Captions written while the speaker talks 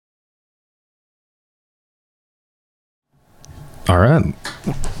All right.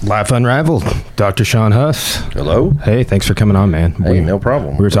 Life Unraveled. Dr. Sean Huss. Hello. Hey, thanks for coming on, man. Hey, no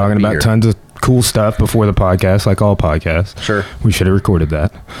problem. We were talking about tons of cool stuff before the podcast, like all podcasts. Sure. We should have recorded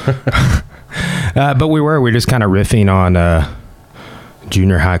that. But we were just kind of riffing on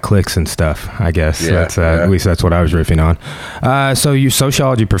junior high cliques and stuff, I guess. Yeah, At least that's what I was riffing on. So you're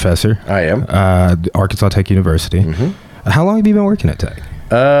sociology professor. I am. Arkansas Tech University. Mm-hmm. How long have you been working at Tech?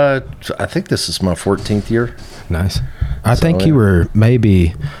 I think this is my 14th year. Nice. I think you were maybe,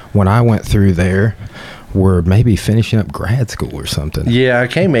 when I went through there, were maybe finishing up grad school or something. Yeah, I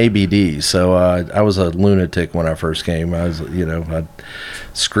came ABD, so I was a lunatic when I first came. I was,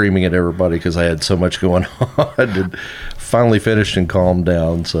 screaming at everybody because I had so much going on. And finally finished and calmed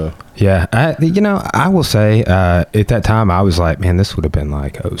down. So yeah, I will say at that time I was like, man, this would have been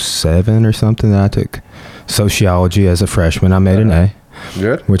like 2007 or something that I took sociology as a freshman. I made an A.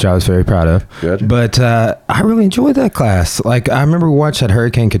 Good. Which I was very proud of. Good. But I really enjoyed that class. Like, I remember we watched that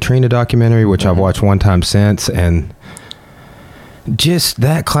Hurricane Katrina documentary, which I've watched one time since, and just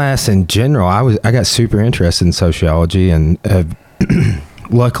that class in general, I got super interested in sociology, and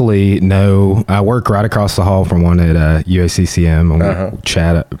luckily, I work right across the hall from one at UACCM, and we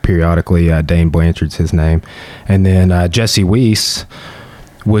chat periodically. Dane Blanchard's his name. And then Jesse Weiss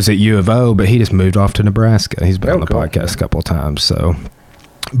was at U of O, but he just moved off to Nebraska. He's been on the podcast a couple of times. So,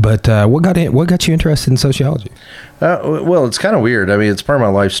 but what got you interested in sociology? Well, it's kind of weird. I mean, it's part of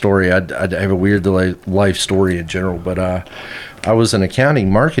my life story. I have a weird life story in general, but I was an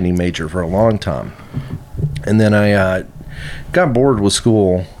accounting marketing major for a long time, and then I got bored with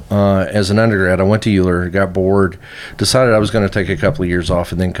school. As an undergrad, I went to Euler, got bored, decided I was going to take a couple of years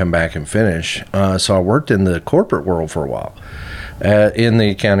off and then come back and finish. So I worked in the corporate world for a while. In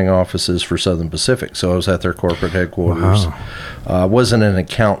the accounting offices for Southern Pacific. So I was at their corporate headquarters. Wow. I wasn't an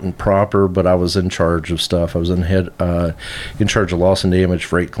accountant proper, but I was in charge of stuff. I was in charge of loss and damage,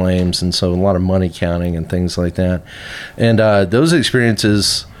 freight claims, and so a lot of money counting and things like that. And those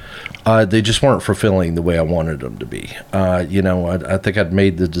experiences, they just weren't fulfilling the way I wanted them to be. I think I'd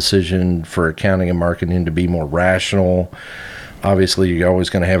made the decision for accounting and marketing to be more rational. Obviously, you're always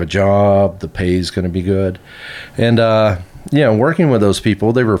going to have a job. The pay is going to be good. And, working with those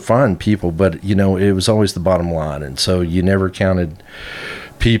people, they were fun people, but, it was always the bottom line. And so you never counted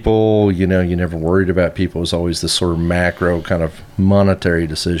people, you never worried about people. It was always this sort of macro kind of monetary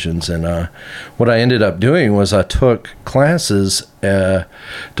decisions. And what I ended up doing was I took classes to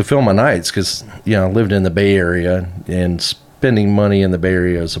fill my nights because, I lived in the Bay Area, and spending money in the Bay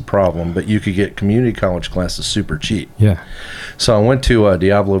Area is a problem, but you could get community college classes super cheap. Yeah. So I went to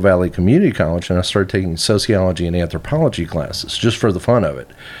Diablo Valley Community College, and I started taking sociology and anthropology classes just for the fun of it.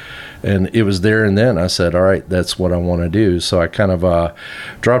 And it was there and then I said, all right, that's what I want to do. So I kind of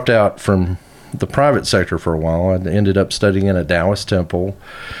dropped out from the private sector for a while. I ended up studying in a Taoist temple,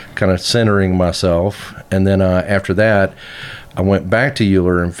 kind of centering myself. And then after that, I went back to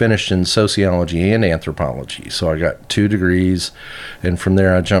Euler and finished in sociology and anthropology. So I got 2 degrees, and from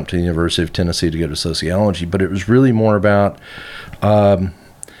there I jumped to the University of Tennessee to go to sociology. But it was really more about,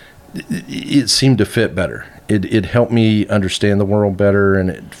 it seemed to fit better. It helped me understand the world better, and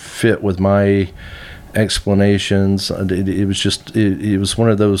it fit with my explanations. It was one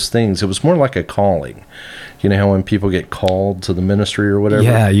of those things. It was more like a calling. You know how when people get called to the ministry or whatever?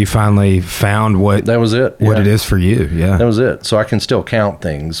 Yeah, you finally found what that was it. What it is for you. Yeah, that was it. So I can still count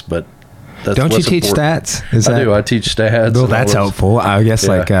things, but don't you teach stats? I do. I teach stats. Well, that's helpful. I guess.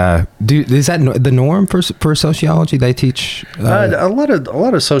 Yeah. Is that the norm for sociology? They teach a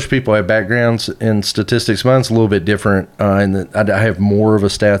lot of social people have backgrounds in statistics. Mine's a little bit different, and I have more of a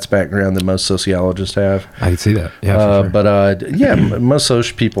stats background than most sociologists have. I can see that. Yeah, for sure. Most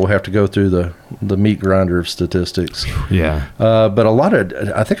social people have to go through the meat grinder of statistics. Yeah. But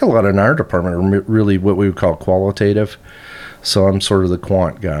I think a lot in our department are really what we would call qualitative. So I'm sort of the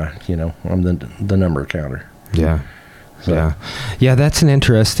quant guy, I'm the number counter. Yeah. So. Yeah. That's an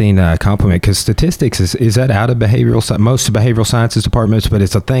interesting compliment, because statistics is that out of most of behavioral sciences departments, but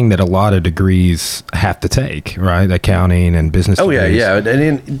it's a thing that a lot of degrees have to take, right? Accounting and business. Oh, degrees. yeah. And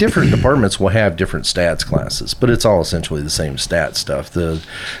in different departments will have different stats classes, but it's all essentially the same stat stuff. The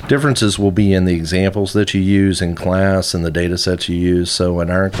differences will be in the examples that you use in class and the data sets you use. So in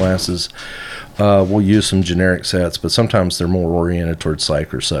our classes, we'll use some generic sets, but sometimes they're more oriented towards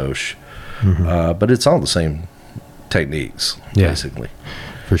psych or soc. But it's all the same techniques, basically.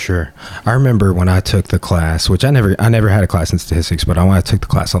 For sure. I remember when I took the class, which I never had a class in statistics, but when I took the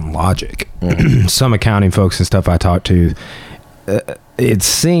class on logic, some accounting folks and stuff I talked to, it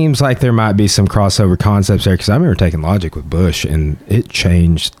seems like there might be some crossover concepts there, because I remember taking Logic with Bush, and it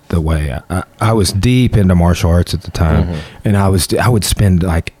changed the way I was deep into martial arts at the time, and I would spend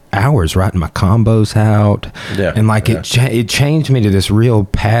like hours writing my combos out, and like it changed me to this real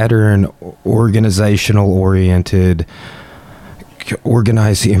pattern, organizational oriented,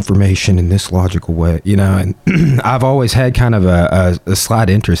 organize the information in this logical way, you know. And I've always had kind of a slight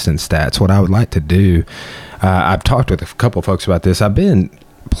interest in stats. What I would like to do, I've talked with a couple of folks about this. I've been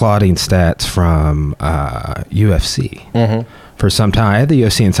plotting stats from UFC for some time. I had the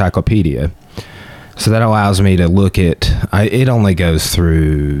UFC encyclopedia, so that allows me to look at, it only goes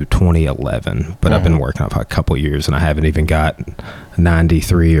through 2011, but I've been working on it for a couple of years, and I haven't even got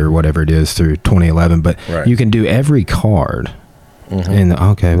 93 or whatever it is through 2011. But you can do every card. And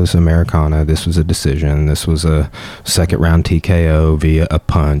okay, it was Americana, this was a decision, this was a second round TKO via a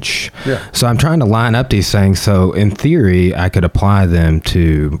punch. So I'm trying to line up these things, so in theory I could apply them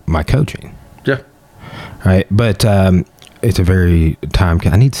to my coaching. Right, but it's a very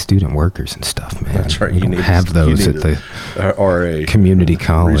I need student workers and stuff, man. That's right. You don't have those at the RA community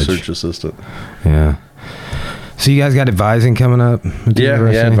college. Research assistant. Yeah. So you guys got advising coming up? Yeah,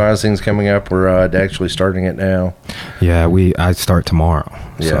 advising's coming up. We're actually starting it now. Yeah, I start tomorrow.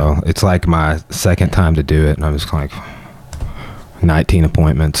 So it's like my second time to do it, and I'm just like 19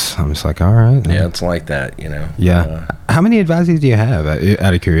 appointments. I'm just like, all right. Yeah, it's like that, you know. Yeah. How many advisees do you have,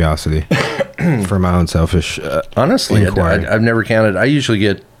 out of curiosity, for my own selfish honestly, inquiry? I've never counted. I usually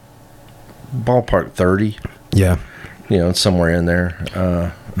get ballpark 30. Yeah. You know, somewhere in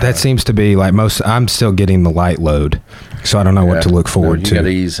there. That seems to be like most. I'm still getting the light load, so I don't know what to look forward to. You got to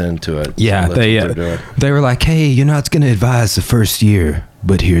ease into it. Yeah, so they were like, "Hey, you're not going to advise the first year,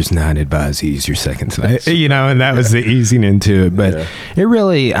 but here's 9 advisees your second time." You know, and that was the easing into it. But it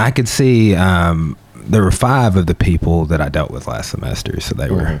really, I could see there were 5 of the people that I dealt with last semester, so they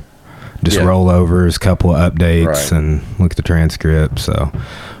were just rollovers, couple of updates, and look at the transcript. So.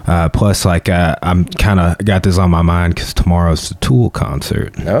 Plus, like, I'm kind of got this on my mind because tomorrow's the Tool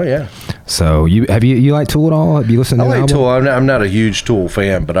concert. Oh yeah. So you like Tool at all? Have you listened to the album? Tool. I'm not a huge Tool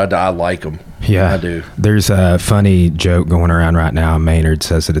fan, but I like them. Yeah, I do. There's a funny joke going around right now. Maynard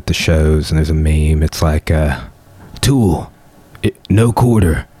says it at the shows, and there's a meme. It's like, Tool, no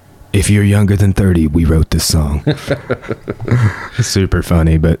quarter. If you're younger than 30, we wrote this song. Super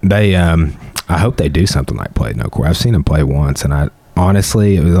funny, but they, I hope they do something like play No Quarter. I've seen them play once, and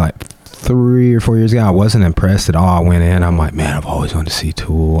honestly, it was like 3 or 4 years ago. I wasn't impressed at all. I went in, I'm like, man, I've always wanted to see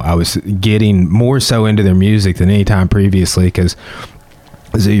Tool. I was getting more so into their music than any time previously, because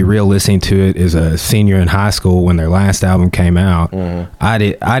as you're real listening to it as a senior in high school when their last album came out, I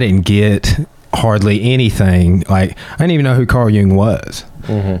didn't get hardly anything. Like, I didn't even know who Carl Jung was.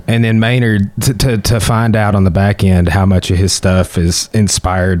 And then Maynard, to find out on the back end how much of his stuff is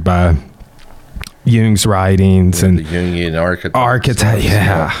inspired by Jung's writings and the Jungian archetype.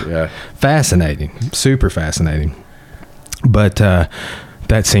 Yeah. Fascinating. Super fascinating. But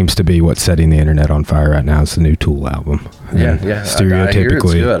that seems to be what's setting the internet on fire right now. It's the new Tool album. Yeah. Stereotypically. I hear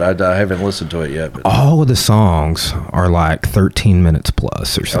it's good. I haven't listened to it yet. But. All of the songs are like 13 minutes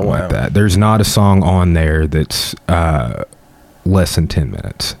plus or something like that. There's not a song on there that's less than 10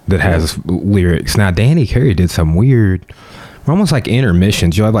 minutes that has lyrics. Now, Danny Carey did some weird... almost like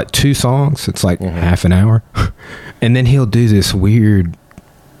intermissions. You'll have like 2 songs. It's like half an hour. And then he'll do this weird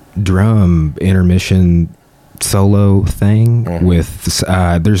drum intermission solo thing with,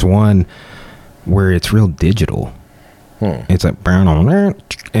 there's one where it's real digital. It's like,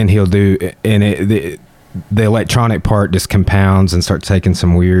 and he'll do, and the electronic part just compounds and starts taking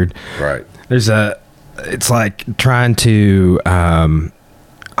some weird. Right. It's like trying to,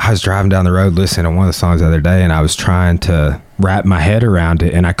 I was driving down the road listening to one of the songs the other day, and I was trying to wrap my head around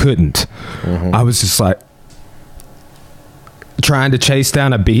it, and I couldn't. I was just like trying to chase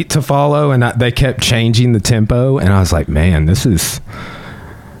down a beat to follow, and they kept changing the tempo, and I was like, man, this is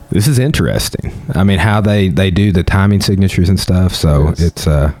interesting. I mean, how they do the timing signatures and stuff. So it's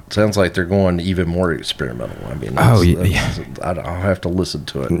sounds like they're going even more experimental. I mean, I'll have to listen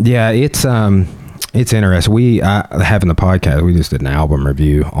to it. Yeah, it's interesting. We having the podcast, we just did an album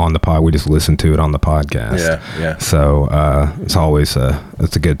review on the pod. We just listened to it on the podcast. Yeah. So it's always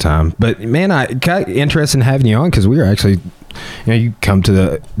it's a good time. But man, I got interested in having you on because we were actually, you come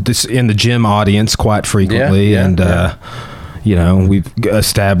to this in the gym audience quite frequently, and you know, we've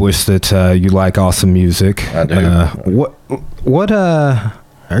established that you like awesome music. I do. What are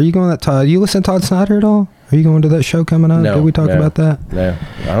you going to that Todd? You listen to Todd Snyder at all? Are you going to that show coming up? No, Did we talk about that? No,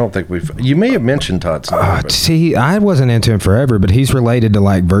 I don't think you may have mentioned Todd Snyder. See, I wasn't into him forever, but he's related to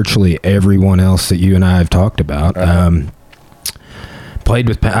like virtually everyone else that you and I have talked about. played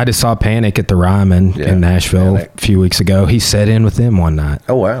with. I just saw Panic at the Ryman in Nashville a few weeks ago. He sat in with them one night.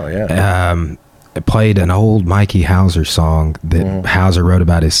 Oh wow, yeah. Played an old Mikey Hauser song that Hauser wrote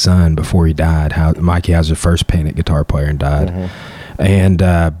about his son before he died. How Mikey Hauser, first Panic guitar player, and died. And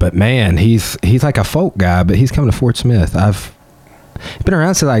but man, he's like a folk guy, but he's coming to Fort Smith. I've been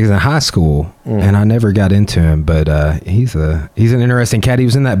around since I was in high school, and I never got into him. But he's an interesting cat. He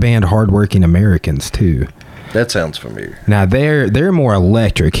was in that band Hardworking Americans too. That sounds familiar. Now they're more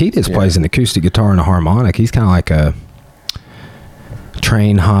electric. He just plays an acoustic guitar and a harmonic. He's kind of like a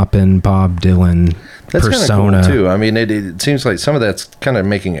train hopping Bob Dylan that's persona cool too. I mean, it seems like some of that's kind of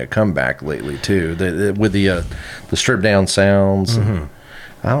making a comeback lately too. With the stripped down sounds.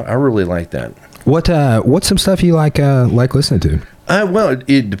 I really like that. What's some stuff you like listening to? Well,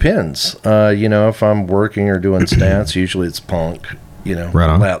 it depends. If I'm working or doing stats, usually it's punk.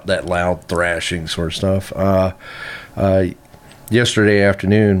 That loud thrashing sort of stuff. Yesterday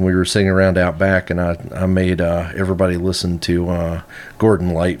afternoon, we were sitting around out back, and I made everybody listen to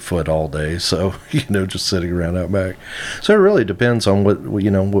Gordon Lightfoot all day. So, just sitting around out back. So it really depends on what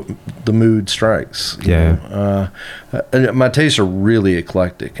the mood strikes. My tastes are really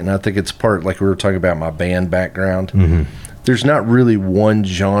eclectic, and I think it's part, like we were talking about my band background. There's not really one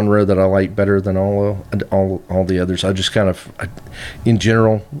genre that I like better than all the others. I just kind of, in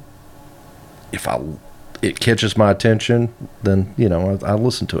general, if it catches my attention, then I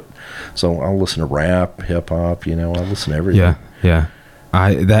listen to it. So I'll listen to rap, hip hop. I listen to everything. Yeah.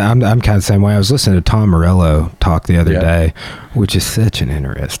 I'm kind of the same way. I was listening to Tom Morello talk the other day, which is such an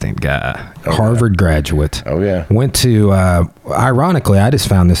interesting guy. Harvard graduate. Oh yeah. Went to ironically, I just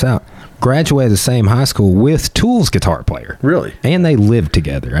found this out. Graduated the same high school with Tool's guitar player. Really? And they lived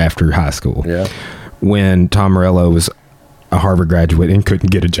together after high school. Yeah. When Tom Morello was a Harvard graduate and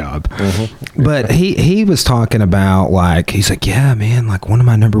couldn't get a job. But he was talking about, he's like, yeah, man, like one of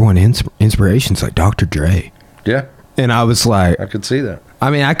my number one inspirations, like Dr. Dre. Yeah. And I was like, I could see that.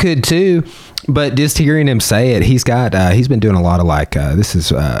 I mean, I could too, but just hearing him say it, he's been doing a lot of this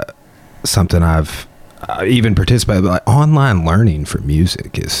is something I've even participated, but online learning for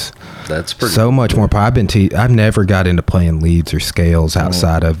music is that's pretty so much more. I've never got into playing leads or scales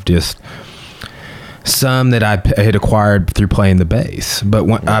outside of just some that I had acquired through playing the bass. But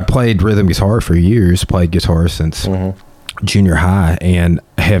when I played rhythm guitar for years, played guitar since junior high, and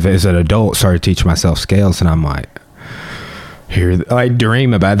have as an adult started teaching myself scales, and I'm like, I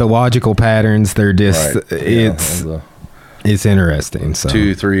dream about the logical patterns. They're just it's interesting. So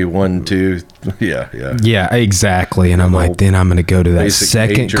 2, 3, 1, 2, yeah, exactly. And I'm like, then I'm going to go to that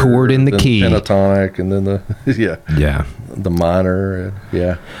second major, chord in the key, pentatonic, and then the minor.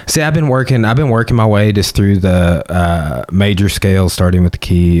 See, I've been working my way just through the major scales, starting with the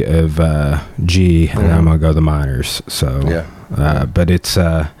key of G, and I'm going to go the minors. So but it's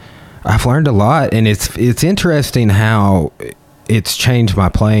I've learned a lot, and it's interesting how it's changed my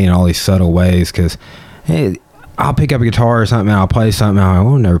playing in all these subtle ways. Because I'll pick up a guitar or something, and I'll play something, and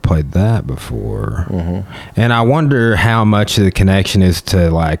I've never played that before. And I wonder how much of the connection is to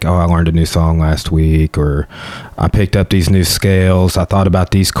I learned a new song last week, or I picked up these new scales, I thought about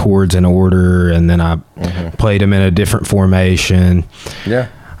these chords in order, and then I played them in a different formation.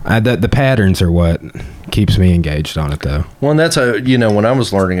 The patterns are what keeps me engaged on it, though. Well, and that's when I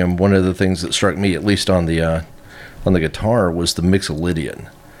was learning them, one of the things that struck me, at least on the guitar, was the Mixolydian.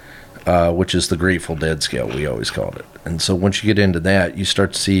 Which is the Grateful Dead scale, we always called it. And so once you get into that, you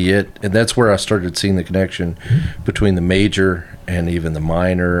start to see it, and that's where I started seeing the connection between the major and even the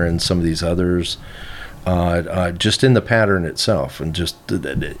minor and some of these others, just in the pattern itself,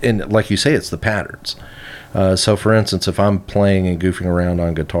 and like you say, it's the patterns. So for instance, if I'm playing and goofing around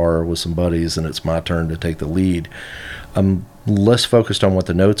on guitar with some buddies and it's my turn to take the lead, I'm less focused on what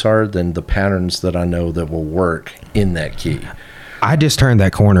the notes are than the patterns that I know that will work in that key. I just turned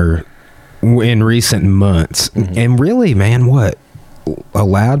that corner in recent months, and really, man, what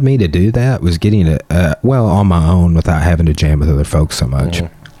allowed me to do that was getting on my own without having to jam with other folks so much.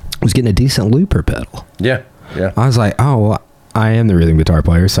 Was getting a decent looper pedal. Yeah. I was like, I am the rhythm guitar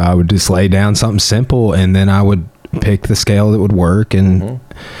player, so I would just lay down something simple, and then I would pick the scale that would work, and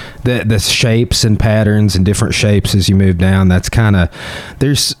the shapes and patterns and different shapes as you move down. That's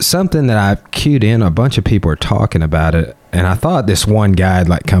there's something that I've cued in. A bunch of people are talking about it, and I thought this one guy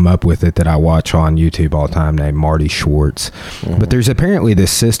had come up with it that I watch on YouTube all the time, named Marty Schwartz. But there's apparently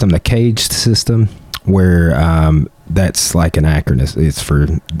this system, the Caged system, where that's like an acronym. It's for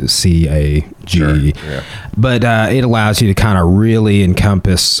the CAG. Sure, But it allows you to kind of really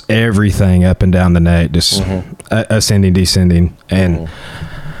encompass everything up and down the neck, just ascending, descending. And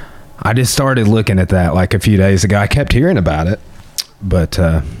I just started looking at that a few days ago. I kept hearing about it. But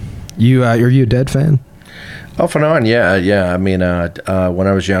you are you a Dead fan? Off and on, yeah. I mean, when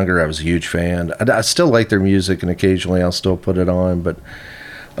I was younger, I was a huge fan. I still like their music, and occasionally I'll still put it on. But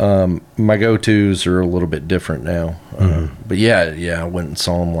my go-tos are a little bit different now. But yeah, I went and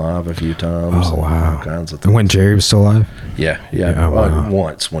saw them live a few times. Oh wow, all kinds of things. When Jerry was still alive? Yeah. Oh, wow.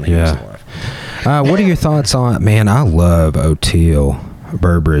 Once when he was alive. What are your thoughts on? Man, I love Oteil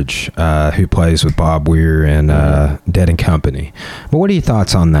Burbridge, who plays with Bob Weir and Dead and Company. But what are your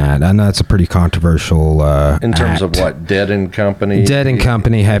thoughts on that? I know it's a pretty controversial in terms act. of what, Dead and Company? Dead and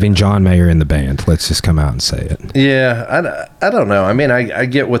Company having John Mayer in the band. Let's just come out and say it. Yeah, I don't know. I mean, I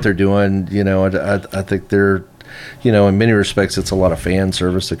get what they're doing. You know, I think they're, you know, in many respects, it's a lot of fan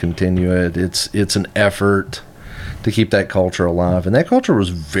service to continue it. It's an effort to keep that culture alive, and that culture was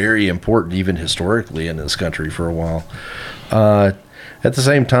very important, even historically, in this country for a while. At the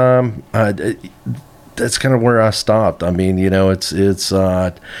same time, that's kind of where I stopped. I mean, you know, it's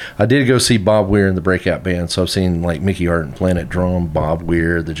I did go see Bob Weir in the Breakout Band, so I've seen like Mickey Hart and Planet Drum, Bob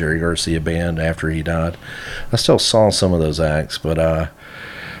Weir, the Jerry Garcia Band after he died. I still saw some of those acts, but I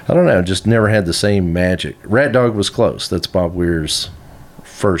don't know, just never had the same magic. Rat Dog was close. That's Bob Weir's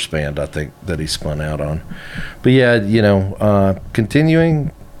first band, I think, that he spun out on. But yeah, you know,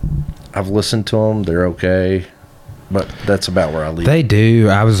 continuing, I've listened to them. They're okay. But that's about where I leave. They do.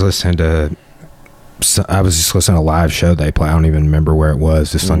 I was just listening to a live show they play. I don't even remember where it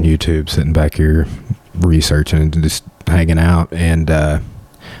was. Just on YouTube, sitting back here researching and just hanging out. And I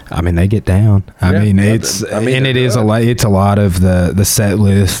mean, they get down. I mean, it's a lot of the set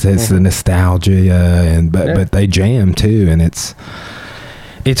list. It's the nostalgia, but they jam too, and it's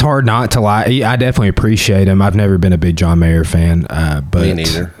hard not to lie. I definitely appreciate him. I've never been a big John Mayer fan, but me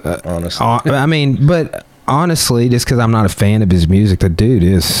neither. Honestly, I mean, but. Honestly, just because I'm not a fan of his music, the dude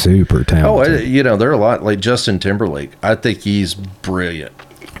is super talented. Oh, you know, there are a lot like Justin Timberlake. I think he's brilliant.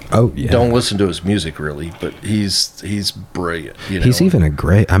 Oh, yeah. Don't listen to his music really, but he's brilliant. You know? He's even a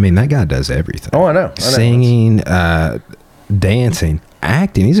great. I mean, that guy does everything. Oh, I know. Singing, dancing,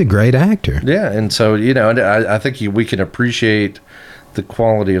 acting. He's a great actor. Yeah, and so you know, I think we can appreciate the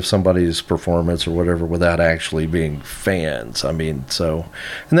quality of somebody's performance or whatever without actually being fans. I mean, so,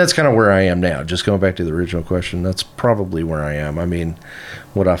 and that's kind of where I am now. Just going back to the original question, that's probably where I am. I mean,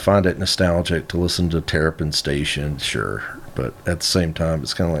 would I find it nostalgic to listen to Terrapin Station? Sure. But at the same time,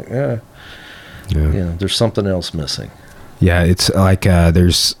 it's kind of like, you know, there's something else missing. Yeah, it's like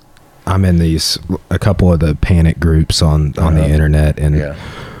I'm in a couple of the panic groups on the internet, and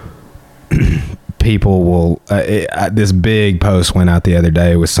people will this big post went out the other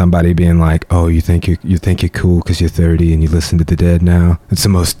day with somebody being like, oh, you think you're cool because you're 30 and you listen to the Dead now? It's the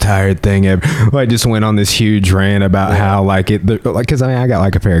most tired thing ever. I just went on this huge rant about how because I mean, I got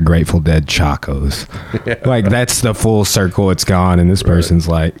like a pair of Grateful Dead Chacos. Like that's the full circle it's gone, and this person's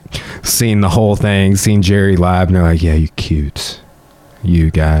like seen the whole thing, seen Jerry live, and they're like, yeah, you cute, you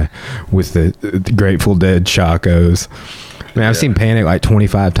guy with the Grateful Dead Chacos. I mean, I've seen Panic like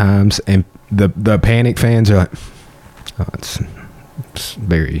 25 times, and the Panic fans are like, oh, it's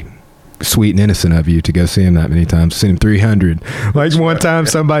very sweet and innocent of you to go see him that many times. Seen him 300. Like one time,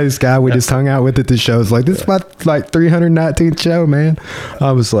 this guy we just hung out with at the show was like, this is my like 319th show, man.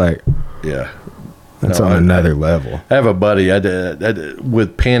 I was like, yeah. That's on another level. I have a buddy I did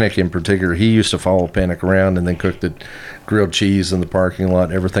with Panic in particular. He used to follow Panic around and then cook the grilled cheese in the parking lot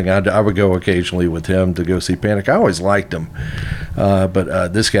and everything. I would go occasionally with him to go see Panic. I always liked him,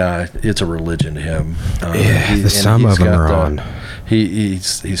 but this guy, it's a religion to him. Some of them are on.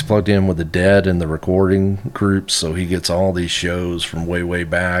 He's plugged in with the Dead and the recording groups, so he gets all these shows from way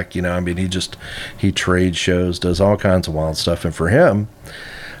back. You know, I mean, he trades shows, does all kinds of wild stuff, and for him,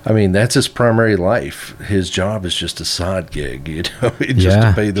 I mean, that's his primary life. His job is just a side gig, you know, just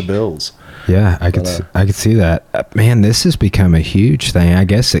to pay the bills. Yeah, I could see that. Man, this has become a huge thing. I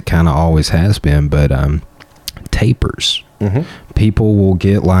guess it kind of always has been, but tapers. Mm-hmm. People will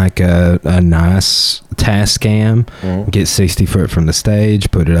get like a nice Tascam, get 60 foot from the stage,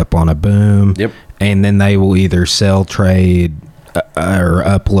 put it up on a boom, and then they will either sell, trade, or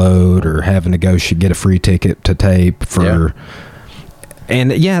upload, or having to go get a free ticket to tape for... Yeah.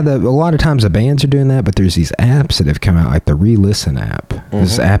 And a lot of times the bands are doing that, but there's these apps that have come out, like the Re-Listen app. Mm-hmm.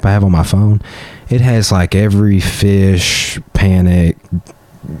 This app I have on my phone, it has like every Fish, Panic,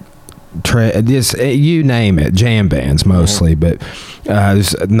 you name it, jam bands mostly, but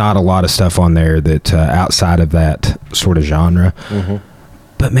there's not a lot of stuff on there that outside of that sort of genre. Mm-hmm.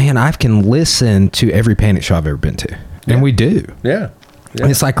 But man, I can listen to every Panic show I've ever been to, and we do. Yeah. Yeah.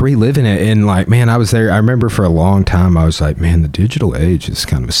 It's like reliving it, and like, man, I was there. I remember for a long time, I was like, man, the digital age is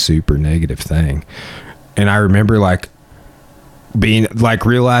kind of a super negative thing. And I remember like being like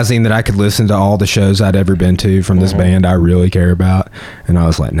realizing that I could listen to all the shows I'd ever been to from this band I really care about, and I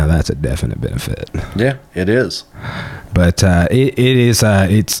was like, no, that's a definite benefit. Yeah, it is. But it is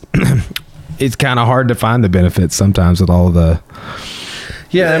it's it's kind of hard to find the benefits sometimes with all the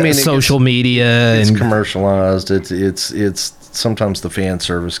social media it's and commercialized. It's sometimes the fan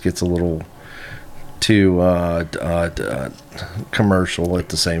service gets a little too commercial at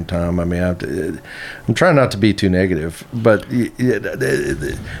the same time. I mean, I'm trying not to be too negative, but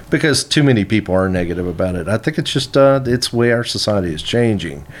because too many people are negative about it. I think it's just it's the way our society is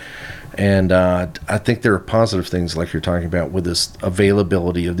changing, and I think there are positive things like you're talking about with this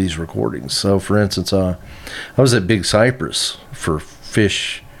availability of these recordings. So, for instance, I was at Big Cypress for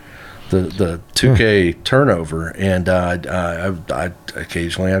Fish, the 2K turnover, and I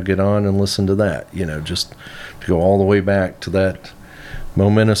occasionally I'll get on and listen to that, just to go all the way back to that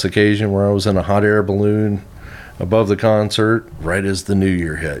momentous occasion where I was in a hot air balloon above the concert right as the new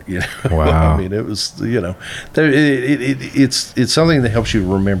year hit. Wow. I mean, it was it's something that helps you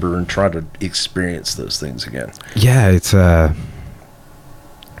remember and try to experience those things again. Yeah, it's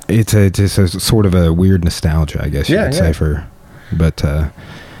just a sort of a weird nostalgia, I guess you could say, but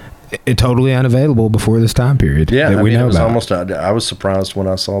it totally unavailable before this time period. Yeah, that we know it was about. almost. I was surprised when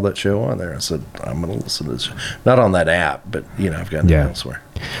I saw that show on there. I said, I'm going to listen to this. Not on that app, but I've gotten it elsewhere.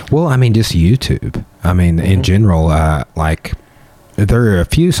 Well, I mean, just YouTube. I mean, in general, like there are a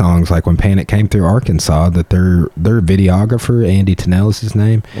few songs, like when Panic came through Arkansas, that their videographer, Andy Tennell is his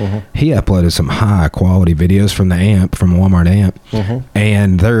name, he uploaded some high quality videos from the amp, from Walmart amp,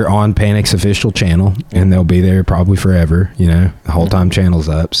 and they're on Panic's official channel, and they'll be there probably forever, the whole time channel's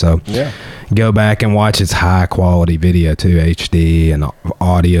up. So go back and watch its high quality video too, HD, and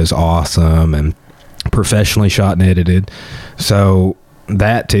audio's awesome and professionally shot and edited. So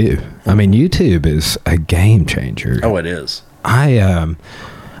that too. I mean, YouTube is a game changer. Oh, it is. I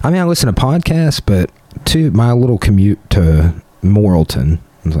listen to podcasts, but my little commute to Morrilton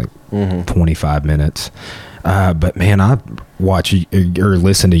was like 25 minutes. But man, I watch or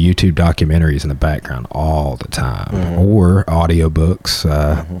listen to YouTube documentaries in the background all the time, or audiobooks.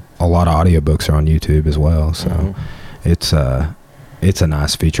 A lot of audiobooks are on YouTube as well. So it's a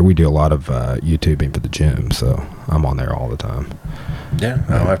nice feature. We do a lot of YouTubing for the gym, so I'm on there all the time. Yeah,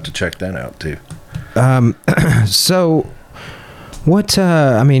 I'll have to check that out too. So what, do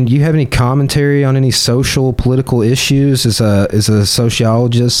you have any commentary on any social, political issues as a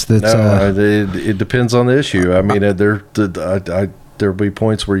sociologist? It depends on the issue. I mean, there'll be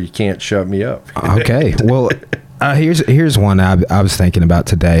points where you can't shut me up. Okay. Well, here's one I was thinking about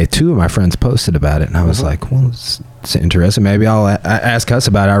today. Two of my friends posted about it, and I was like, well, it's interesting. Maybe I'll ask us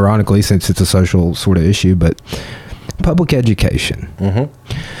about it, ironically, since it's a social sort of issue, but public education.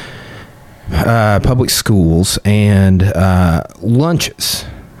 Public schools and lunches,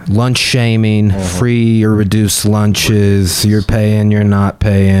 lunch shaming, free or reduced lunches, you're paying, you're not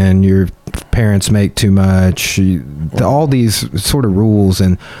paying, your parents make too much, all these sort of rules.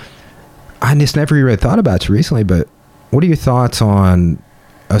 And I just never really thought about it recently, but what are your thoughts on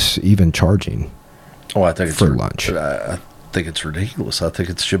us even charging for lunch? I think it's ridiculous. I think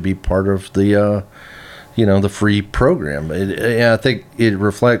it should be part of the the free program. I think it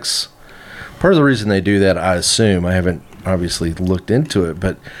reflects part of the reason they do that. I assume, I haven't obviously looked into it,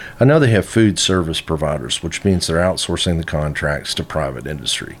 but I know they have food service providers, which means they're outsourcing the contracts to private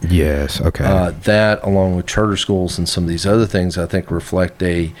industry. Yes, okay. That, along with charter schools and some of these other things, I think reflect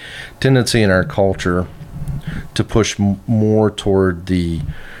a tendency in our culture to push more toward the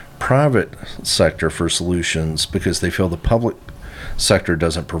private sector for solutions, because they feel the public sector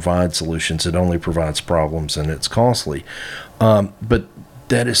doesn't provide solutions. It only provides problems, and it's costly. But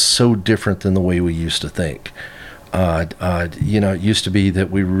that is so different than the way we used to think. It used to be that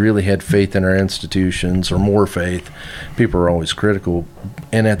we really had faith in our institutions, or more faith. People are always critical.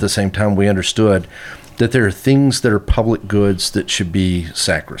 And at the same time, we understood that there are things that are public goods that should be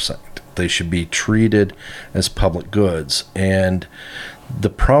sacrosanct. They should be treated as public goods. And the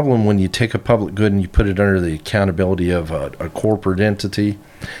problem when you take a public good and you put it under the accountability of a corporate entity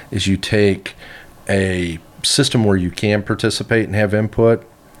is you take a system where you can participate and have input,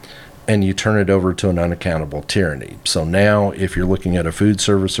 and you turn it over to an unaccountable tyranny. So now if you're looking at a food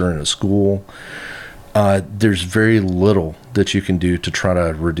service or in a school, there's very little that you can do to try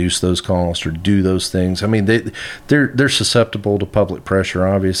to reduce those costs or do those things. I mean, they're susceptible to public pressure,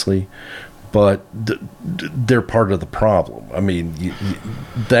 obviously, but they're part of the problem. I mean,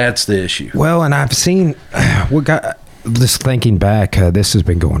 that's the issue. Well, and I've seen, just thinking back, this has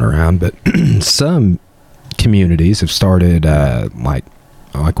been going around, but some communities have started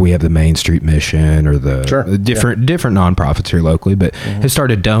like we have the Main Street Mission or the Sure. different nonprofits here locally, but has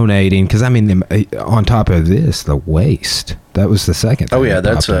started donating because I mean, on top of this, the waste that was the second thing. Oh yeah,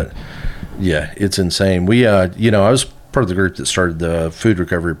 that that's popped in. yeah, it's insane. We I was part of the group that started the food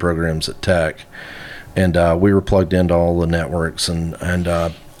recovery programs at Tech, and we were plugged into all the networks, and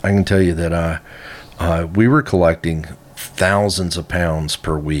I can tell you that we were collecting thousands of pounds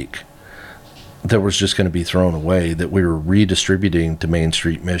per week that was just going to be thrown away, that we were redistributing to Main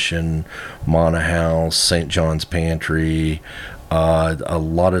Street Mission, Mana House, St. John's Pantry, a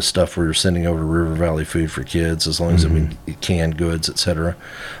lot of stuff we were sending over to River Valley Food for Kids, as long as it mean canned goods, etc.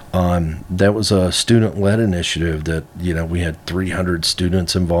 That was a student-led initiative that, we had 300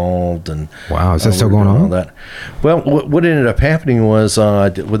 students involved. And wow, is that still we were going doing on? all that. Well, what ended up happening was,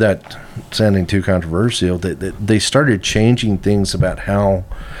 without sounding too controversial, that they started changing things about how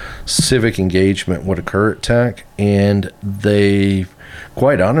civic engagement would occur at Tech, and they,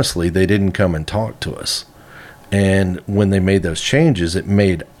 quite honestly, they didn't come and talk to us. And when they made those changes, it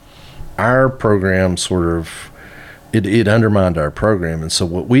made our program sort of, it undermined our program. And so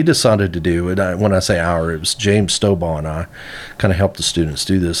what we decided to do, and when I say our, it was James Stobaugh and I kind of helped the students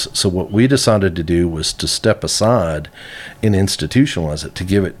do this. So what we decided to do was to step aside and institutionalize it, to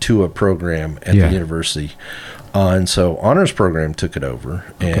give it to a program at the university. And so Honors Program took it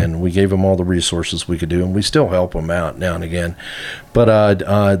over, and we gave them all the resources we could do, and we still help them out now and again.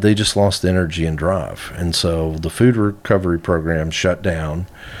 But they just lost the energy and drive. And so the food recovery program shut down,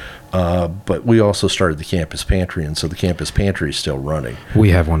 but we also started the Campus Pantry, and so the Campus Pantry is still running. We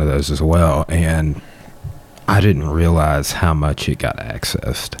have one of those as well, and I didn't realize how much it got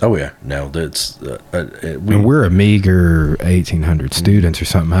accessed. Oh, yeah. No, that's... and we're a meager 1,800 students or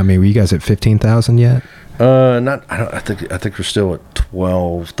something. I mean, were you guys at 15,000 yet? I think we're still at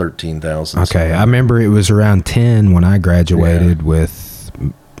 12, 13,000. Okay, I remember it was around 10 when I graduated with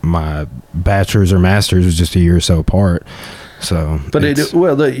my bachelor's or master's was just a year or so apart. So, but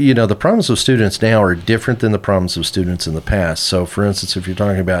the problems of students now are different than the problems of students in the past. So, for instance, if you're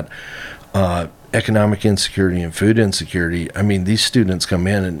talking about economic insecurity and food insecurity, I mean, these students come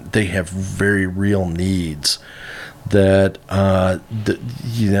in and they have very real needs that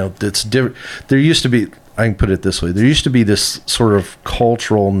that's different. There used to be, I can put it this way, there used to be this sort of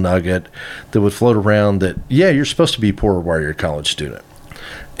cultural nugget that would float around that, you're supposed to be poor while you're a college student.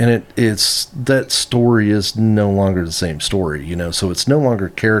 And it's that story is no longer the same story, so it's no longer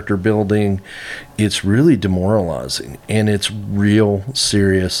character building. It's really demoralizing, and it's real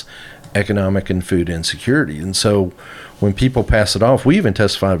serious economic and food insecurity. And so when people pass it off, we even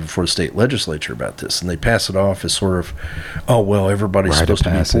testified before the state legislature about this, and they pass it off as sort of, oh, well, everybody's supposed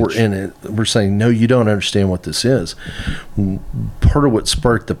to be poor. And we're saying, no, you don't understand what this is. Part of what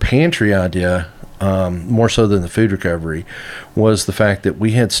sparked the pantry idea, more so than the food recovery, was the fact that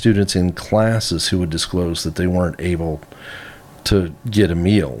we had students in classes who would disclose that they weren't able to get a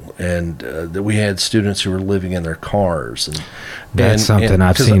meal, and that we had students who were living in their cars. And that's something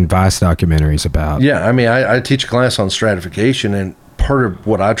I've seen Vice documentaries about. Yeah, I mean, I teach a class on stratification, and part of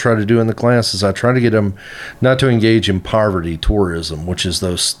what I try to do in the class is I try to get them not to engage in poverty tourism, which is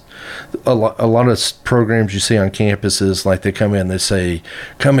a lot of programs you see on campuses, like they come in, they say,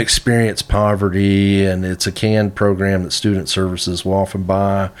 come experience poverty, and it's a canned program that student services will often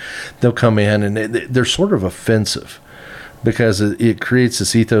buy. They'll come in, and they're sort of offensive, because it creates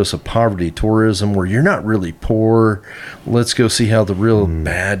this ethos of poverty tourism where you're not really poor. Let's go see how the real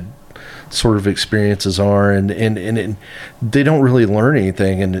bad sort of experiences are, and they don't really learn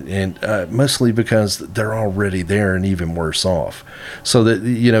anything, and mostly because they're already there and even worse off. So that,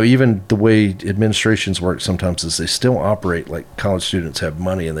 even the way administrations work sometimes is they still operate like college students have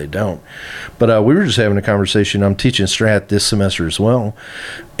money and they don't. But we were just having a conversation. I'm teaching strat this semester as well,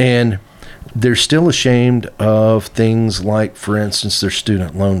 and they're still ashamed of things like, for instance, their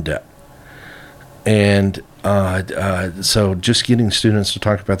student loan debt. And so just getting students to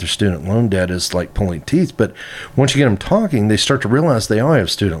talk about their student loan debt is like pulling teeth. But once you get them talking, they start to realize they all have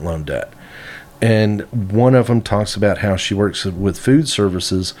student loan debt. And one of them talks about how she works with food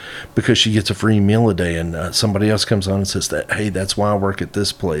services because she gets a free meal a day, and somebody else comes on and says that, hey, that's why I work at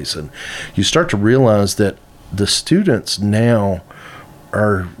this place. And you start to realize that the students now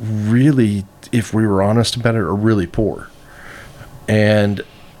are really, if we were honest about it, are really poor. And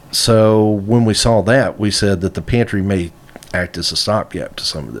so when we saw that, we said that the pantry may act as a stopgap to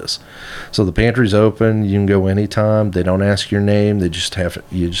some of this. So the pantry's open. You can go anytime. They don't ask your name. You just have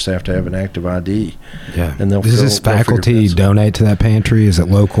to have an active ID. Yeah. And does this faculty donate to that pantry? Is it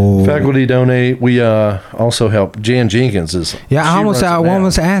local? Faculty donate. We also help. Jan Jenkins is. Yeah, I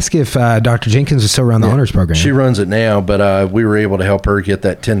almost asked if Dr. Jenkins is still running the honors program. She runs it now, but we were able to help her get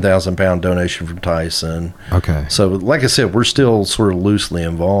that 10,000 pound donation from Tyson. Okay. So, like I said, we're still sort of loosely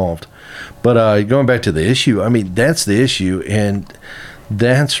involved. But going back to the issue, I mean, that's the issue, and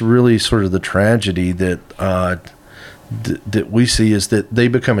that's really sort of the tragedy that that we see, is that they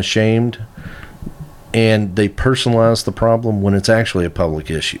become ashamed and they personalize the problem when it's actually a public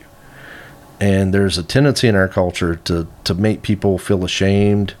issue. And there's a tendency in our culture to make people feel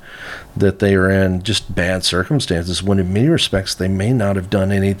ashamed that they are in just bad circumstances, when in many respects they may not have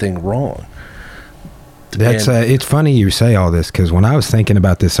done anything wrong. That's it's funny you say all this, because when I was thinking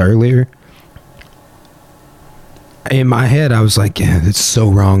about this earlier, in my head I was like, yeah, it's so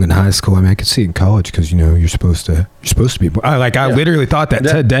wrong in high school. I mean, I could see it in college, because you're supposed to be I literally thought that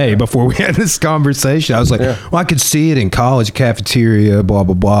today before we had this conversation. I was like, well, I could see it in college, cafeteria, blah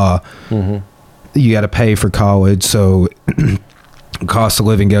blah blah. Mm-hmm. You got to pay for college, so cost of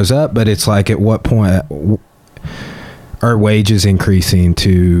living goes up. But it's like, at what point are wages increasing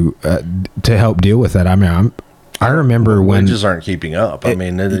to help deal with that? I mean, I remember when wages aren't keeping up. I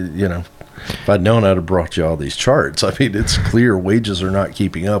mean, if I'd known, I'd have brought you all these charts. I mean, it's clear wages are not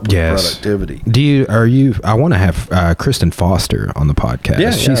keeping up with productivity. I want to have Kristen Foster on the podcast.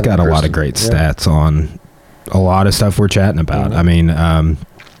 Yeah, she's got a lot of great stats on a lot of stuff we're chatting about. Mm-hmm. I mean,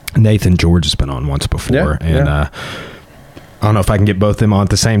 Nathan George has been on once before, and I don't know if I can get both of them on at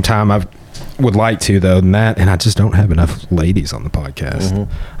the same time. I would like to, though, than that, and I just don't have enough ladies on the podcast.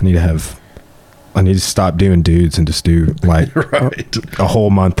 Mm-hmm. I need to stop doing dudes and just do like a whole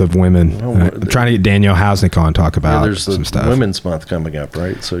month of women. I'm trying to get Danielle Hausnick on, talk about some stuff. There's Women's Month coming up,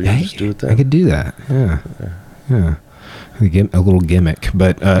 right? So you can just do it then. I could do that. Yeah. A little gimmick,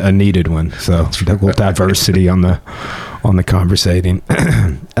 but a needed one. So a little diversity on the conversating.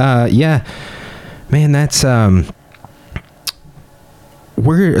 Yeah, man, that's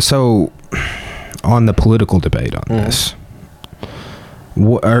we're so on the political debate on this.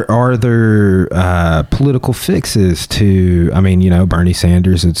 Are there political fixes to? I mean, Bernie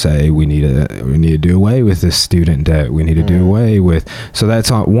Sanders would say we need to do away with this student debt. We need to do away with. So that's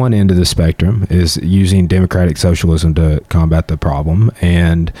on one end of the spectrum, is using democratic socialism to combat the problem,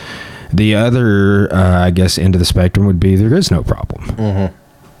 and the other, I guess, end of the spectrum would be there is no problem.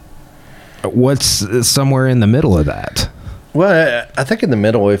 Mm-hmm. What's somewhere in the middle of that? Well, I think in the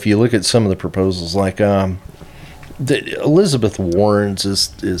middle, if you look at some of the proposals, like Elizabeth Warren's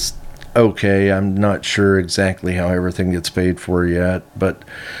is okay. I'm not sure exactly how everything gets paid for yet, but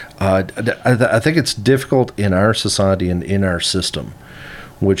I think it's difficult in our society and in our system,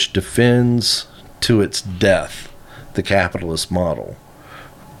 which defends to its death the capitalist model,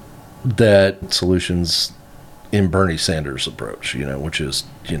 that solutions in Bernie Sanders' approach, which is,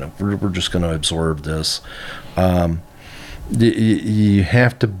 we're just going to absorb this. You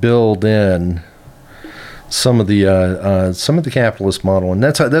have to build in some of the capitalist model, and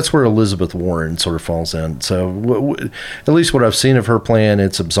that's where Elizabeth Warren sort of falls in. So, at least what I've seen of her plan,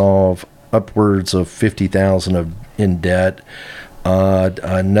 it's absolve upwards of $50,000 in debt.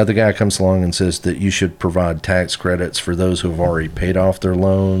 Another guy comes along and says that you should provide tax credits for those who have already paid off their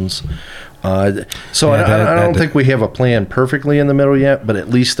loans. I don't think we have a plan perfectly in the middle yet, but at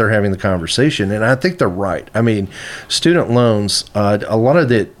least they're having the conversation, and I think they're right. I mean, student loans, a lot of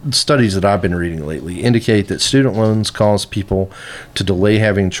the studies that I've been reading lately indicate that student loans cause people to delay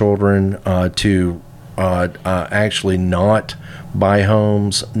having children, to actually not buy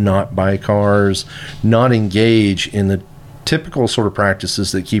homes, not buy cars, not engage in the typical sort of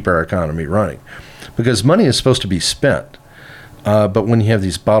practices that keep our economy running, because money is supposed to be spent. But when you have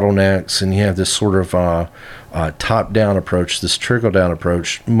these bottlenecks and you have this sort of top-down approach, this trickle-down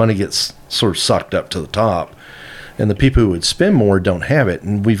approach, money gets sort of sucked up to the top, and the people who would spend more don't have it.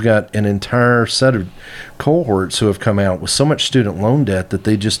 And we've got an entire set of cohorts who have come out with so much student loan debt that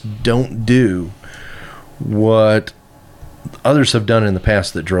they just don't do what others have done in the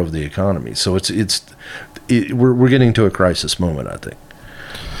past that drove the economy. So we're getting to a crisis moment, I think.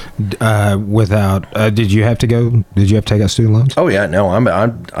 Did you have to take out student loans? Oh yeah, no.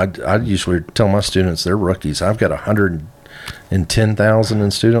 I usually tell my students they're rookies. I've got $110,000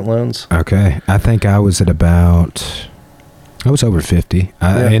 in student loans. Okay, I think I was over 50,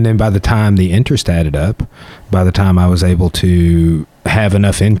 and then by the time the interest added up, by the time I was able to have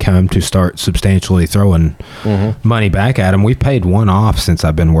enough income to start substantially throwing money back at them, we've paid one off since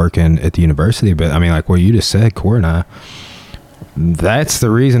I've been working at the university. But I mean, like what you just said, Corey and I, that's the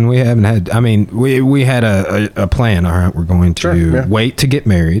reason we haven't had. I mean, we had a plan. All right, we're going to wait to get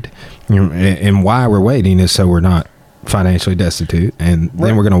married, and why we're waiting is so we're not financially destitute, and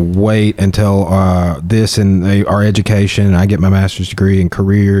then we're going to wait until this and our education. I get my master's degree and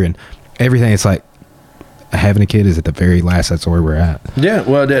career and everything. It's like having a kid is at the very last. That's where we're at. Yeah,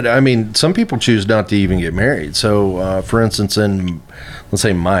 well, I mean, some people choose not to even get married. So, for instance, in, let's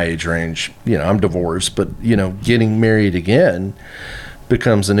say, my age range, I'm divorced, but, getting married again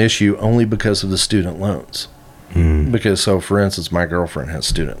becomes an issue only because of the student loans. Because, so, for instance, my girlfriend has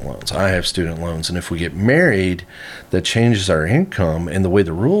student loans. I have student loans. And if we get married, that changes our income. And the way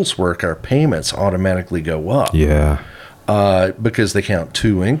the rules work, our payments automatically go up. Yeah. Because they count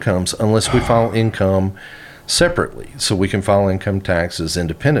two incomes unless we file income separately, so we can file income taxes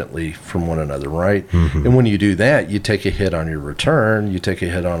independently from one another, right? And when you do that, you take a hit on your return, you take a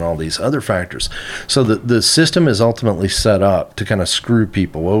hit on all these other factors. So the system is ultimately set up to kind of screw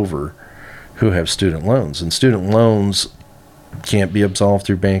people over who have student loans, and student loans can't be absolved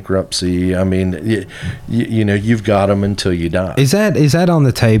through bankruptcy. I mean, you've got them until you die. Is that on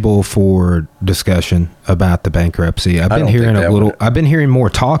the table for discussion about the bankruptcy? I've been hearing I've been hearing more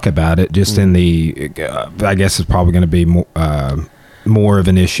talk about it. Just in the, I guess it's probably going to be more of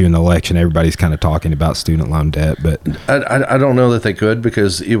an issue in the election. Everybody's kind of talking about student loan debt, but I don't know that they could,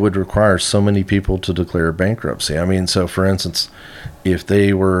 because it would require so many people to declare bankruptcy. I mean, so for instance, if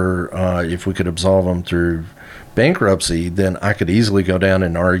we could absolve them through bankruptcy, then I could easily go down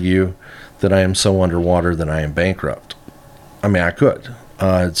and argue that I am so underwater that I am bankrupt. I mean, I could.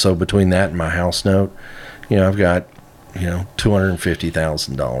 So between that and my house note, I've got,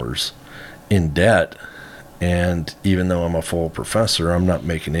 $250,000 in debt. And even though I'm a full professor, I'm not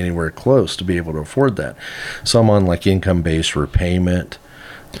making anywhere close to be able to afford that. So I'm on like income-based repayment.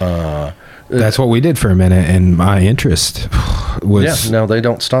 That's what we did for a minute. And my interest was... Yeah, no, they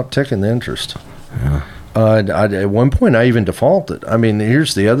don't stop ticking the interest. Yeah. At one point, I even defaulted. I mean,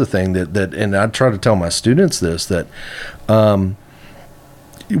 here's the other thing that and I try to tell my students this, that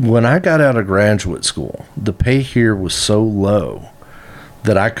when I got out of graduate school, the pay here was so low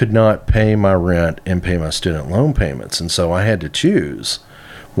that I could not pay my rent and pay my student loan payments. And so I had to choose,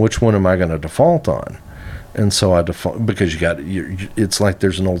 which one am I going to default on? And so I default, because it's like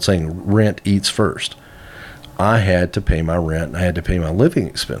there's an old saying, rent eats first. I had to pay my rent and I had to pay my living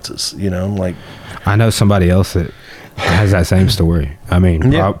expenses, like. I know somebody else that has that same story. I mean,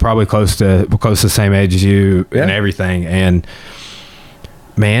 probably close to the same age as you and everything. And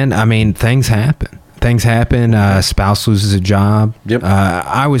man, I mean, things happen. Spouse loses a job. Yep.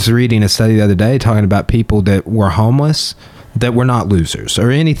 I was reading a study the other day talking about people that were homeless that were not losers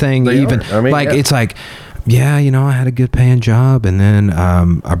or anything. It's like, I had a good paying job, and then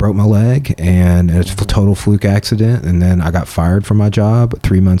I broke my leg, and it's a total fluke accident, and then I got fired from my job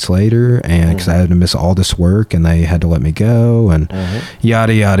 3 months later, and because I had to miss all this work, and they had to let me go, and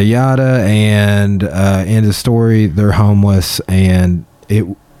yada yada yada, and end of story, they're homeless, and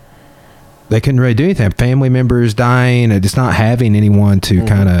they couldn't really do anything. Family members dying, and just not having anyone to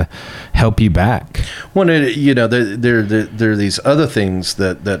kind of help you back. Well, there are these other things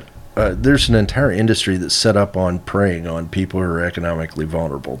that there's an entire industry that's set up on preying on people who are economically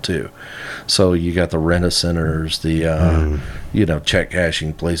vulnerable too. So you got the rent-a-centers, the check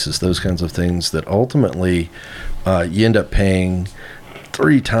cashing places, those kinds of things that ultimately you end up paying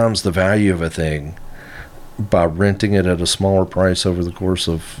 3 times the value of a thing by renting it at a smaller price over the course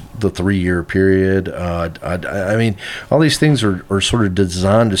of the 3-year period. I mean, all these things are sort of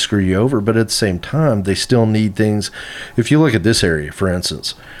designed to screw you over, but at the same time, they still need things. If you look at this area, for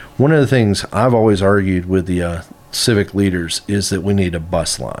instance, one of the things I've always argued with the civic leaders is that we need a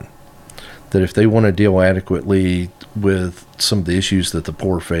bus line. That if they want to deal adequately with some of the issues that the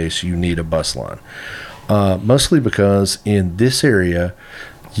poor face, you need a bus line. Mostly because in this area,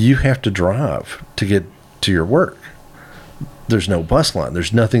 you have to drive to get to your work. There's no bus line.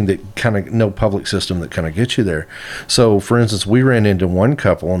 There's nothing no public system that kind of gets you there. So, for instance, we ran into one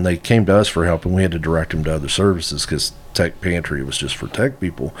couple, and they came to us for help, and we had to direct them to other services because Tech Pantry was just for tech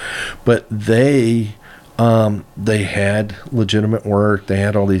people. But they had legitimate work. They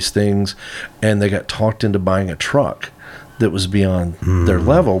had all these things, and they got talked into buying a truck that was beyond their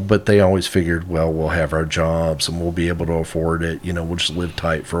level, but they always figured, well, we'll have our jobs and we'll be able to afford it. We'll just live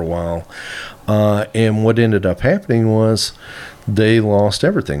tight for a while. And what ended up happening was they lost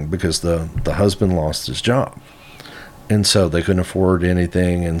everything because the husband lost his job. And so they couldn't afford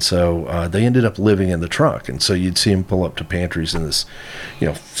anything, and so they ended up living in the truck. And so you'd see them pull up to pantries in this,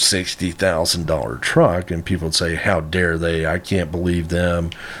 $60,000 truck, and people would say, "How dare they? I can't believe them.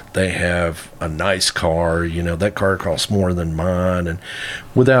 They have a nice car. That car costs more than mine," and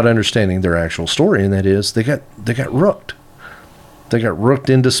without understanding their actual story, and that is they got rooked. They got rooked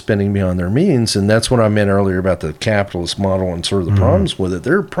into spending beyond their means, and that's what I meant earlier about the capitalist model and sort of the problems with it.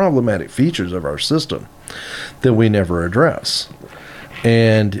 There are problematic features of our system that we never address.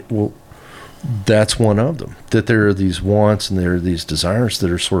 And, well, that's one of them, that there are these wants and there are these desires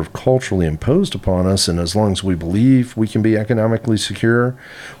that are sort of culturally imposed upon us, and as long as we believe we can be economically secure,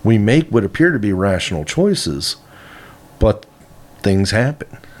 we make what appear to be rational choices, but things happen,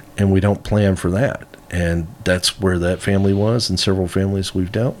 and we don't plan for that. And that's where that family was, and several families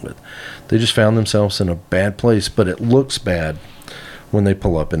we've dealt with. They just found themselves in a bad place, but it looks bad when they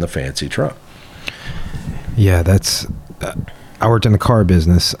pull up in the fancy truck. Yeah, that's. I worked in the car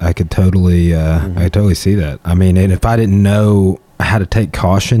business. I could totally see that. I mean, and if I didn't know how to take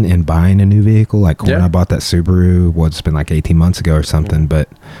caution in buying a new vehicle, like when I bought that Subaru, it's been like 18 months ago or something, but.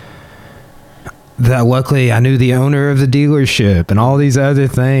 That luckily I knew the owner of the dealership and all these other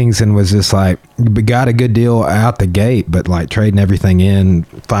things, and was just like, got a good deal out the gate, but like trading everything in,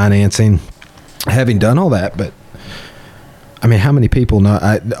 financing, having done all that. But I mean, how many people know?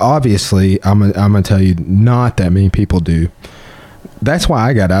 Obviously, I'm gonna tell you, not that many people do. That's why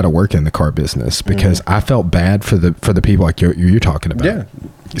I got out of work in the car business, because I felt bad for the people like you're talking about. Yeah.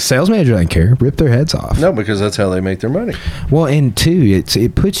 Sales manager doesn't care, rip their heads off. No, because that's how they make their money. Well, and two,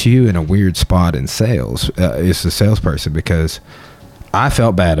 it puts you in a weird spot in sales. It's a salesperson, because I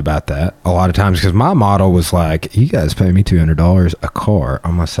felt bad about that a lot of times, because my model was like, you guys pay me $200 a car,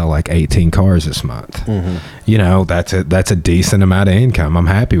 I'm gonna sell like 18 cars this month. That's a decent amount of income. I'm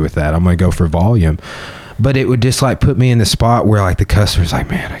happy with that. I'm gonna go for volume. But it would just like put me in the spot where like the customer's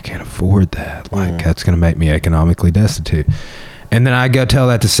like, man, I can't afford that. Like that's gonna make me economically destitute. And then I go tell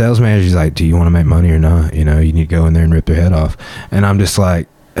that to sales manager. He's like, do you want to make money or not? You need to go in there and rip their head off. And I'm just like,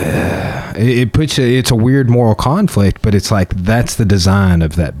 it puts you, it's a weird moral conflict, but it's like, that's the design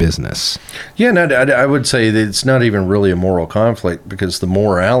of that business. Yeah, no, I would say that it's not even really a moral conflict, because the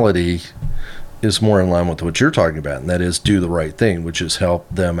morality is more in line with what you're talking about, and that is do the right thing, which is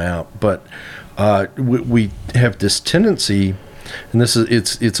help them out. But we have this tendency, and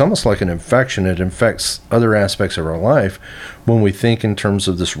it's almost like an infection. It infects other aspects of our life when we think in terms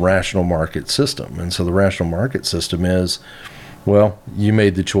of this rational market system. And so the rational market system is, well, you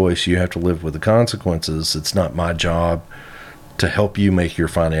made the choice, you have to live with the consequences. It's not my job to help you make your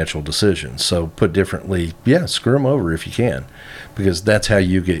financial decisions. So put differently, screw them over if you can, because that's how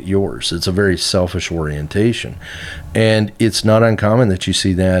you get yours. It's a very selfish orientation. And it's not uncommon that you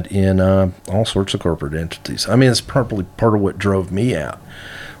see that in all sorts of corporate entities. I mean, it's probably part of what drove me out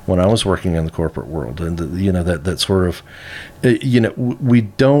when I was working in the corporate world. And, that sort of,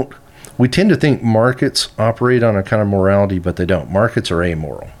 we tend to think markets operate on a kind of morality, but they don't. Markets are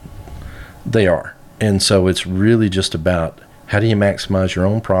amoral. They are. And so it's really just about, how do you maximize your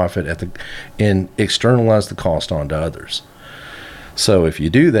own profit and externalize the cost onto others? So if you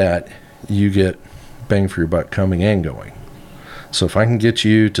do that, you get bang for your buck coming and going. So if I can get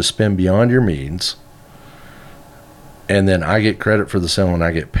you to spend beyond your means, and then I get credit for the sale and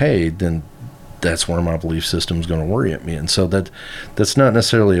I get paid, then that's where my belief system is going to worry at me. And so that's not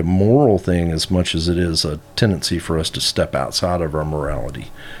necessarily a moral thing as much as it is a tendency for us to step outside of our morality,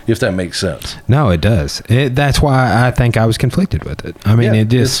 if that makes sense. No, it does. That's why I think I was conflicted with it. I mean,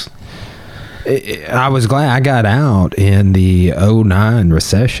 I was glad I got out in the 2009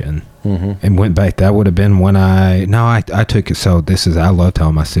 recession and went back. That would have been when I took it. So I love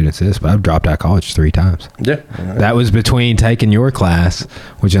telling my students this, but I've dropped out of college 3 times. Yeah. That was between taking your class,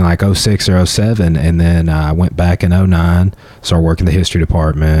 which in like 06 or 07, and then I went back in 2009, started working the history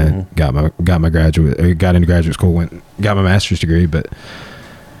department, got into graduate school, got my master's degree. But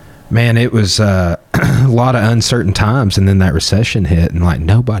man, it was a lot of uncertain times, and then that recession hit, and like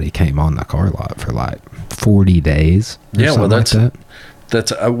nobody came on the car lot for like 40 days. Yeah, well,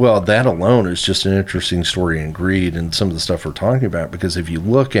 that alone is just an interesting story in greed and some of the stuff we're talking about, because if you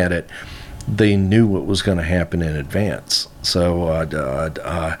look at it, they knew what was going to happen in advance. So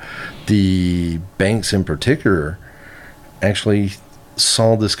the banks in particular actually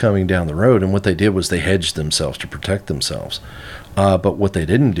saw this coming down the road, and what they did was they hedged themselves to protect themselves. But what they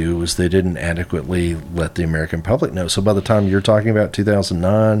didn't do was they didn't adequately let the American public know. So by the time you're talking about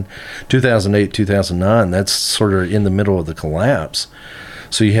 2008, 2009, that's sort of in the middle of the collapse.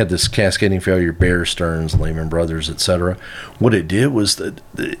 So you had this cascading failure, Bear Stearns, Lehman Brothers, etc. What it did was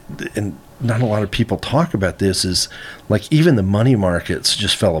and not a lot of people talk about this, is like even the money markets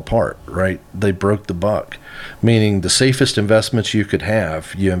just fell apart, right? They broke the buck, meaning the safest investments you could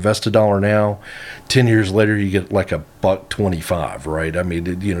have, you invest $1 now, 10 years later you get like $1.25, right? I mean,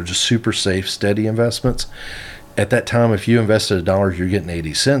 just super safe, steady investments. At that time, if you invested $1, you're getting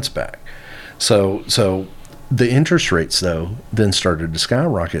 80 cents back. So the interest rates, though, then started to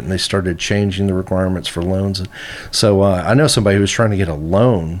skyrocket, and they started changing the requirements for loans. So I know somebody who was trying to get a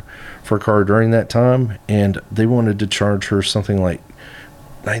loan for a car during that time, and they wanted to charge her something like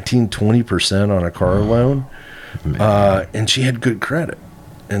 19-20% on a car loan, and she had good credit.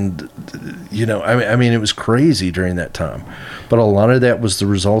 And I mean, it was crazy during that time, but a lot of that was the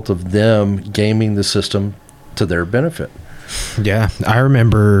result of them gaming the system to their benefit. Yeah, I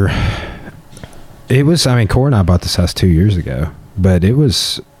remember it was. I mean, Cora and I bought this house 2 years ago, but it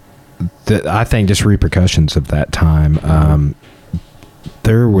was I think just repercussions of that time.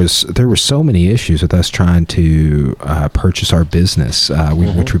 There were so many issues with us trying to purchase our business,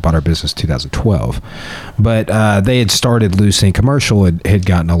 which we bought our business in 2012. But they had started loosening. Commercial had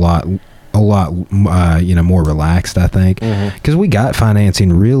gotten a lot more relaxed, I think, because we got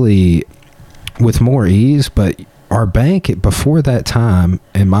financing really with more ease. But our bank before that time,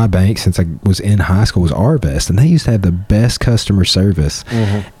 and my bank since I was in high school, was Arvest, and they used to have the best customer service.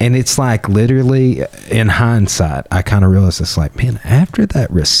 And it's like literally, in hindsight, I kind of realized it's like, man, after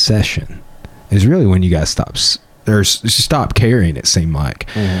that recession is really when you guys stop caring, it seemed like.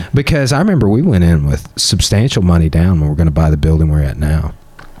 Because I remember we went in with substantial money down when we're going to buy the building we're at now,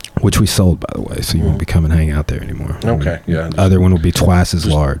 which we sold, by the way, so you won't be coming hang out there anymore. Okay, yeah. Other one will be twice as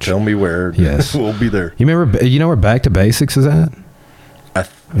large. Tell me where. Yes. We'll be there. You know where Back to Basics is at?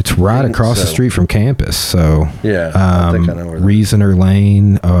 It's right across the street from campus. So yeah, I think I know where that is. Reasoner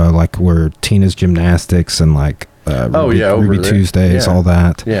Lane, like where Tina's Gymnastics and like Ruby Tuesdays, all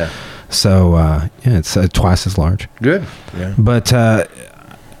that. Yeah. So it's twice as large. Good. Yeah. But I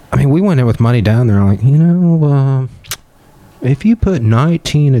mean, we went in with money down there, like, if you put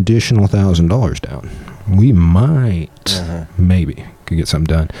 $19,000 additional down, we might maybe could get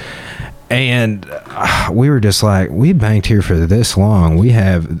something done. And we were just like, we banked here for this long. We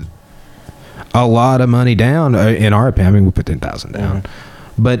have a lot of money down. In our opinion, I mean, we put $10,000 down,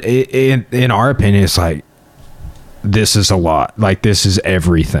 but in our opinion, it's like, this is a lot. Like, this is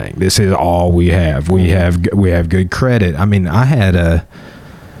everything. This is all we have. We have good credit. I mean,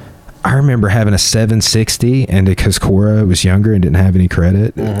 I remember having a 760, and because Cora was younger and didn't have any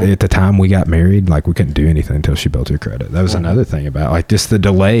credit at the time we got married, like, we couldn't do anything until she built her credit. That was another thing about, like, just the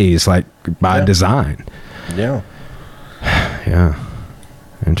delays, like, by design. Yeah. Yeah.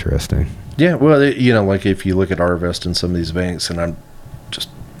 Interesting. Yeah. Well, like, if you look at Arvest and some of these banks, and I'm just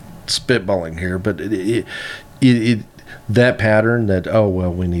spitballing here, but that pattern that,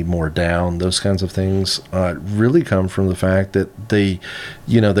 we need more down, those kinds of things really come from the fact that they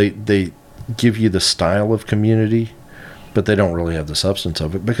give you the style of community, but they don't really have the substance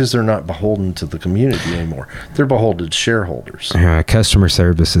of it, because they're not beholden to the community anymore. They're beholden to shareholders. Customer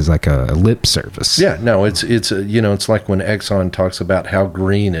service is like a lip service. Yeah, no, it's like when Exxon talks about how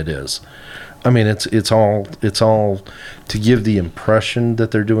green it is. I mean, it's all to give the impression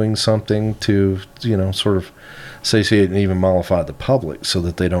that they're doing something to, sort of satiate and even mollify the public so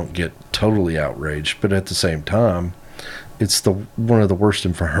that they don't get totally outraged. But at the same time, it's one of the worst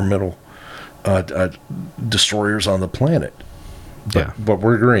environmental destroyers on the planet. But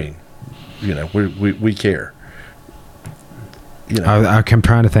we're green. We care. I'm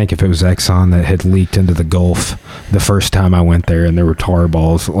trying to think if it was Exxon that had leaked into the Gulf the first time I went there, and there were tar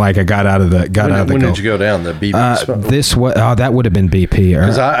balls. Like, I got out of the Gulf. When did you go down? The BP? That would have been BP.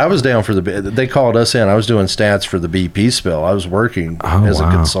 Because I was down for they called us in. I was doing stats for the BP spill. I was working as a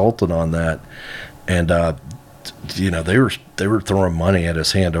consultant on that, and they were throwing money at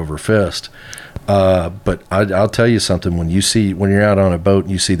us hand over fist. But I'll tell you something: when you're out on a boat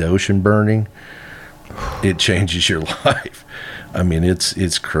and you see the ocean burning, it changes your life. I mean,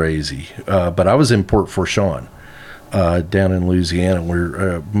 it's crazy. But I was in Port Fourchon, down in Louisiana.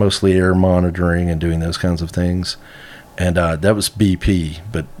 We're mostly air monitoring and doing those kinds of things. And that was BP,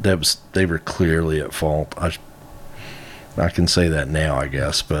 but they were clearly at fault. I can say that now, I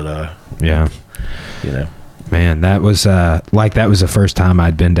guess. But yeah, man, that was the first time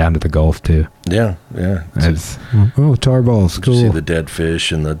I'd been down to the Gulf too. Yeah. Tar balls, cool. You see the dead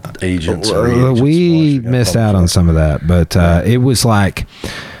fish and the agents. We missed out on some of that, but it was like,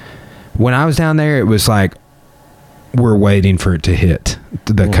 when I was down there, it was like we're waiting for it to hit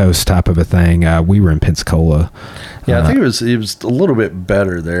the coast type of a thing. We were in Pensacola, Yeah, I think it was a little bit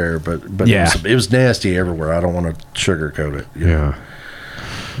better there, but Yeah. it was nasty everywhere. I don't want to sugarcoat it. you know.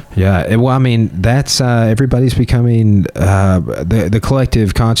 Yeah. Well, I mean, that's everybody's becoming the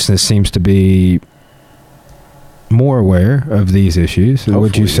collective consciousness seems to be more aware of these issues.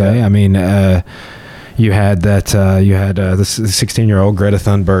 Would you say? Yeah. I mean, you had the 16-year-old Greta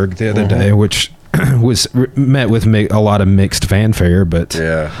Thunberg the other day, which was met with a lot of mixed fanfare, but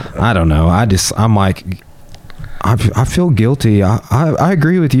Yeah. I don't know. I'm like, I feel guilty. I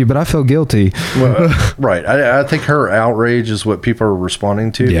agree with you, but I feel guilty. Well, right. I think her outrage is what people are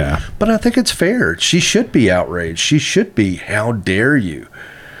responding to. Yeah. But I think it's fair. She should be outraged. She should be, how dare you?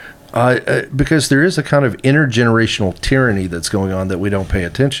 Because there is a kind of intergenerational tyranny that's going on that we don't pay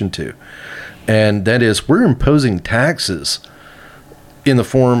attention to. And that is, we're imposing taxes in the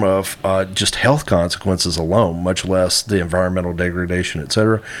form of just health consequences alone, much less the environmental degradation, et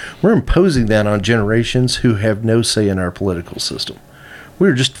cetera. We're imposing that on generations who have no say in our political system.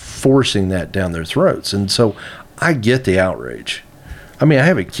 We're just forcing that down their throats. And so I get the outrage. I mean, I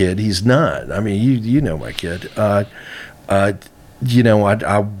have a kid. He's not. I mean, you know my kid. You know,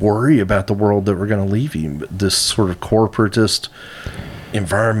 I worry about the world that we're going to leave him. This sort of corporatist,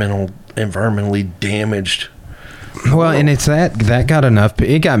 environmentally damaged. Well, and it's that got enough.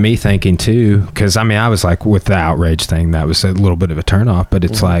 It got me thinking too, because I mean, I was like, with the outrage thing, that was a little bit of a turnoff. But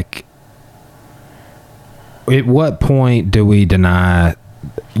it's like, at what point do we deny,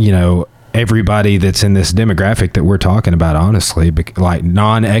 everybody that's in this demographic that we're talking about, honestly, like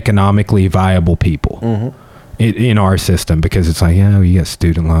non-economically viable people in our system? Because it's like, you got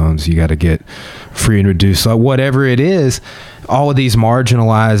student loans, you got to get free and reduced, like whatever it is. All of these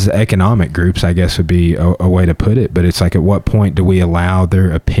marginalized economic groups, I guess, would be a way to put it. But it's like, at what point do we allow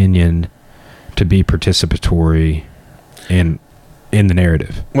their opinion to be participatory in the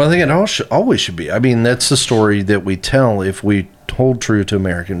narrative? Well, I think it always should be. I mean, that's the story that we tell if we hold true to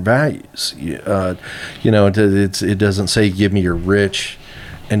American values. It doesn't say, give me your rich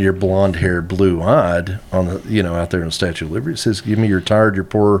and your blonde-haired, blue-eyed on the, out there in the Statue of Liberty. It says, give me your tired, your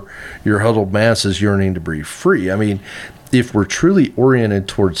poor, your huddled masses yearning to breathe free. I mean, if we're truly oriented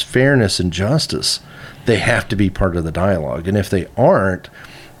towards fairness and justice, they have to be part of the dialogue. And if they aren't,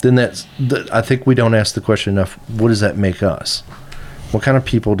 then I think we don't ask the question enough, what does that make us? What kind of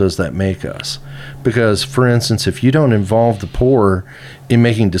people does that make us? Because, for instance, if you don't involve the poor in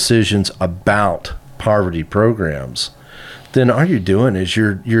making decisions about poverty programs, then all you're doing is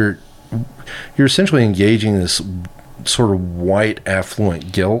you're essentially engaging this sort of white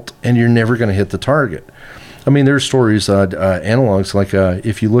affluent guilt, and you're never going to hit the target. I mean, there's stories, analogs, like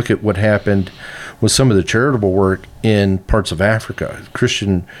if you look at what happened with some of the charitable work in parts of Africa,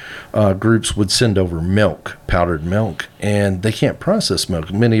 Christian groups would send over milk, powdered milk, and they can't process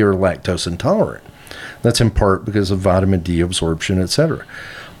milk. Many are lactose intolerant. That's in part because of vitamin D absorption, et cetera.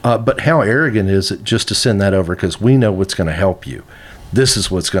 But how arrogant is it just to send that over because we know what's going to help you? This is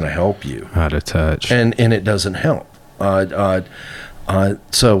what's going to help you. Out of touch. And it doesn't help. So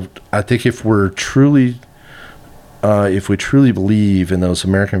I think if we truly believe in those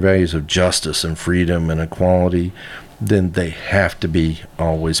American values of justice and freedom and equality, then they have to be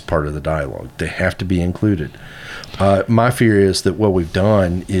always part of the dialogue. They have to be included. My fear is that what we've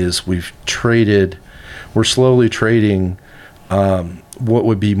done is we're slowly trading what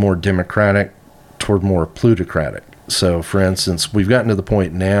would be more democratic toward more plutocratic. So, for instance, we've gotten to the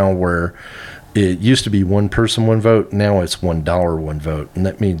point now where it used to be one person, one vote. Now it's $1, one vote. And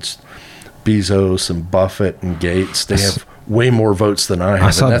that means Bezos and Buffett and Gates, they have way more votes than I have. I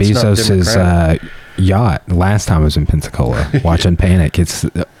saw Bezos's yacht last time I was in Pensacola watching Panic. It's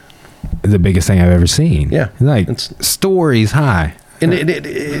the biggest thing I've ever seen. Yeah. Like, stories high. And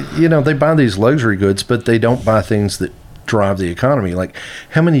they buy these luxury goods, but they don't buy things that drive the economy. Like,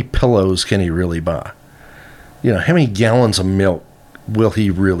 how many pillows can he really buy? How many gallons of milk will he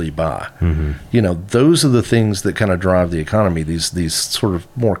really buy? Mm-hmm. Those are the things that kind of drive the economy, these sort of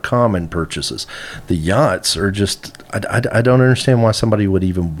more common purchases. The yachts are just, I don't understand why somebody would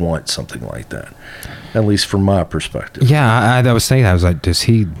even want something like that, at least from my perspective. Yeah, I was thinking, I was like, does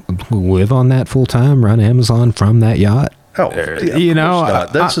he live on that full time, run Amazon from that yacht? Oh, yeah,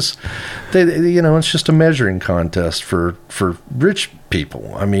 that's just, it's just a measuring contest for rich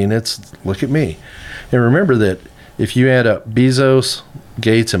people. I mean, look at me. And remember that if you add up Bezos,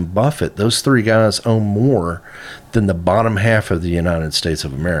 Gates, and Buffett, those three guys own more than the bottom half of the United States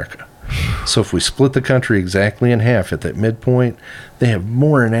of America. So if we split the country exactly in half at that midpoint, they have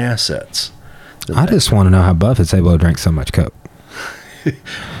more in assets. I just want to know how Buffett's able to drink so much Coke.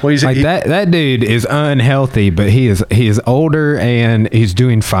 Well, he's Like that dude is unhealthy, but he is older and he's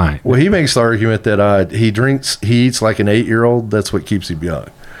doing fine. Well, he makes the argument that he eats like an 8-year-old. That's what keeps him young.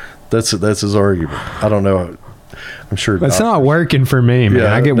 That's his argument. I don't know. I'm sure That's not working for me, man.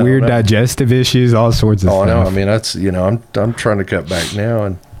 Yeah, I get weird digestive issues, all sorts of stuff. Oh, I know. I mean, that's, I'm trying to cut back now,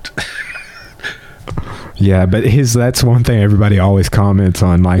 and yeah, but that's one thing everybody always comments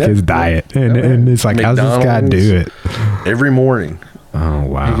on, like his diet, and it's like, how's this guy do it every morning? Oh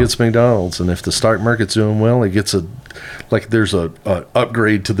wow! He gets McDonald's, and if the stock market's doing well, he gets there's a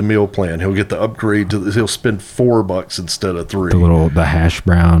upgrade to the meal plan. He'll get the upgrade he'll spend $4 instead of $3. The hash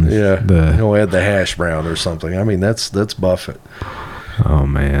brown. Yeah, he'll add the hash brown or something. I mean, that's Buffett. Oh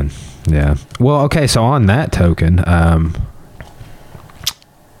man, yeah. Well, okay. So on that token,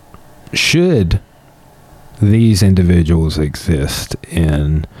 should these individuals exist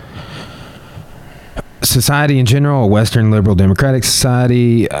in society in general, a Western liberal democratic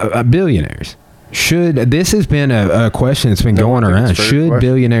society, billionaires? This has been a question that's been going around. Should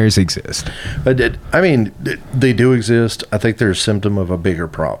billionaires exist? I mean, they do exist. I think they're a symptom of a bigger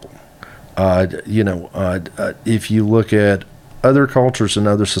problem. If you look at other cultures and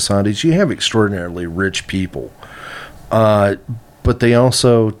other societies, you have extraordinarily rich people. But they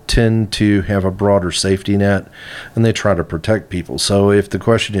also tend to have a broader safety net, and they try to protect people. So if the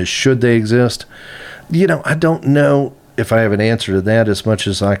question is, should they exist? I don't know if I have an answer to that, as much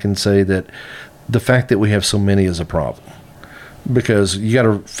as I can say that the fact that we have so many is a problem. Because you got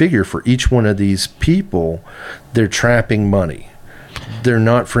to figure, for each one of these people, they're trapping money. They're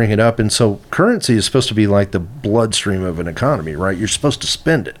not freeing it up. And so currency is supposed to be like the bloodstream of an economy, right? You're supposed to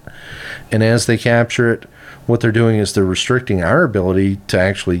spend it. And as they capture it, what they're doing is they're restricting our ability to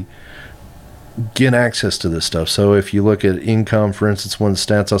actually get access to this stuff. So if you look at income, for instance, one of the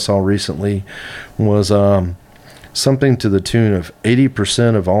stats I saw recently was something to the tune of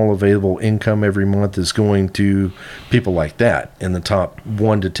 80% of all available income every month is going to people like that in the top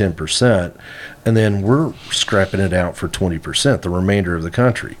 1 to 10%. And then we're scrapping it out for 20%, the remainder of the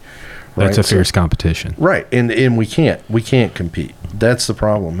country. Right? That's a fierce competition. Right. And we can't compete. That's the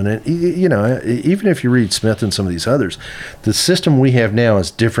problem. And even if you read Smith and some of these others, the system we have now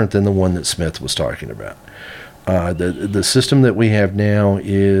is different than the one that Smith was talking about. The system that we have now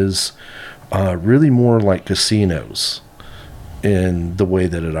is really more like casinos in the way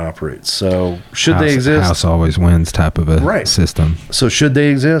that it operates. So should they exist? House always wins type of a system. So should they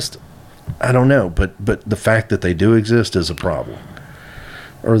exist? I don't know. But the fact that they do exist is a problem.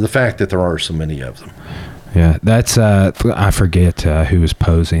 Or the fact that there are so many of them. Yeah, that's I forget who was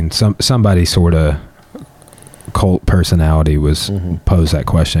posing. Somebody sort of cult personality was posed that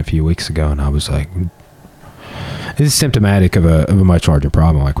question a few weeks ago, and I was like, it's symptomatic of a much larger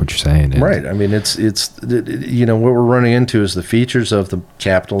problem, like what you're saying. Right. I mean, it's what we're running into is the features of the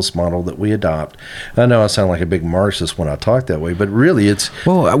capitalist model that we adopt. I know I sound like a big Marxist when I talk that way, but really it's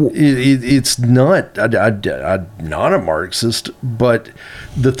not. I'm not a Marxist, but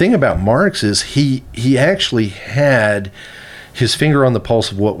the thing about Marx is he actually had his finger on the pulse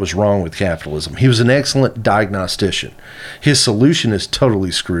of what was wrong with capitalism. He was an excellent diagnostician. His solution is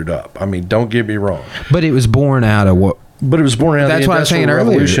totally screwed up. I mean, don't get me wrong. But it was born out of what? But it was born out of the Industrial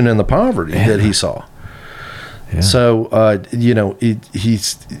Revolution and the poverty that he saw. Yeah. So,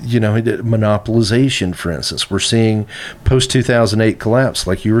 he's monopolization, for instance. We're seeing post-2008 collapse,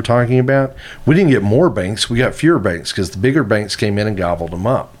 like you were talking about. We didn't get more banks. We got fewer banks because the bigger banks came in and gobbled them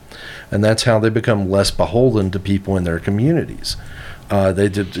up. And that's how they become less beholden to people in their communities. Now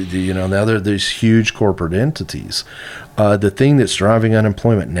they're these huge corporate entities. The thing that's driving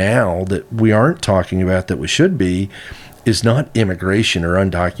unemployment now that we aren't talking about that we should be is not immigration or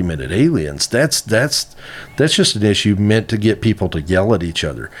undocumented aliens. That's just an issue meant to get people to yell at each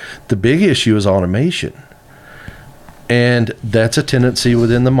other. The big issue is automation. And that's a tendency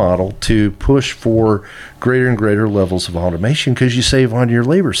within the model to push for greater and greater levels of automation because you save on your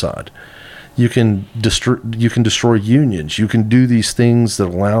labor side. You can destroy unions. You can do these things that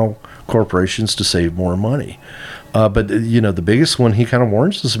allow corporations to save more money. But the biggest one he kind of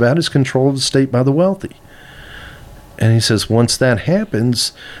warns us about is control of the state by the wealthy. And he says once that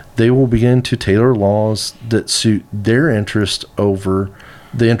happens, they will begin to tailor laws that suit their interest over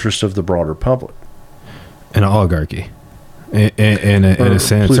the interest of the broader public. An oligarchy. In a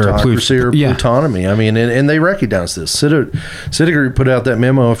sense, plutocracy or plutonomy. I mean, and they recognize this. Citigroup put out that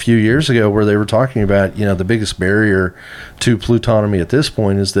memo a few years ago where they were talking about, the biggest barrier to plutonomy at this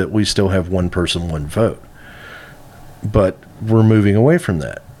point is that we still have one person, one vote. But we're moving away from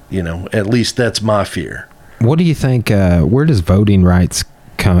that. At least that's my fear. What do you think? Where does voting rights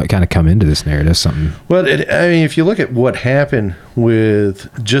come into this narrative. Something. Well, I mean, if you look at what happened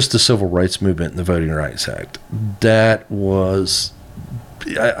with just the civil rights movement and the Voting Rights Act, that was,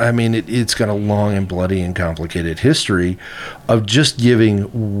 I mean, it's got a long and bloody and complicated history of just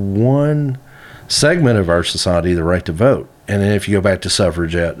giving one segment of our society the right to vote. And then if you go back to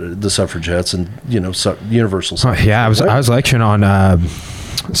the suffragettes and, universal suffrage. I was lecturing on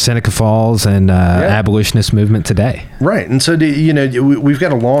Seneca Falls and abolitionist movement today. Right. And so, we've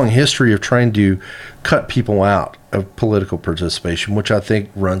got a long history of trying to cut people out of political participation, which I think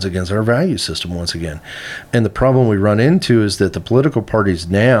runs against our value system once again. And the problem we run into is that the political parties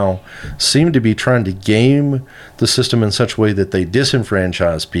now seem to be trying to game the system in such a way that they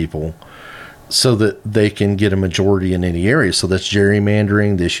disenfranchise people so that they can get a majority in any area. So that's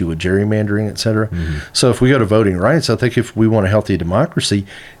gerrymandering, the issue with gerrymandering, et cetera. Mm-hmm. So if we go to voting rights, I think if we want a healthy democracy,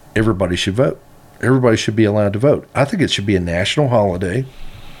 everybody should vote. Everybody should be allowed to vote. I think it should be a national holiday.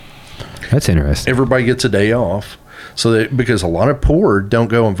 That's interesting. Everybody gets a day off. So that, because a lot of poor don't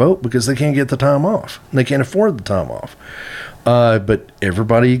go and vote because they can't get the time off. They can't afford the time off. But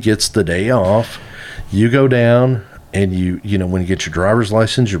everybody gets the day off. You go down, and when you get your driver's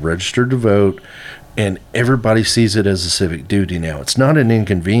license, you're registered to vote, and everybody sees it as a civic duty now. It's not an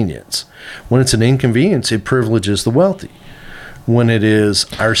inconvenience. When it's an inconvenience, it privileges the wealthy. When it is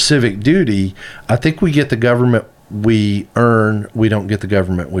our civic duty, I think we get the government we earn, we don't get the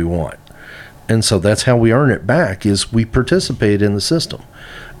government we want. And so that's how we earn it back, is we participate in the system,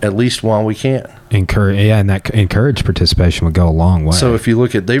 at least while we can. And that encouraged participation would go a long way. So if you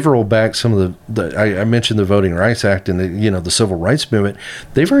look at, they've rolled back some of I mentioned the Voting Rights Act and the Civil Rights Movement.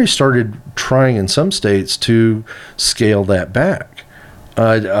 They've already started trying in some states to scale that back.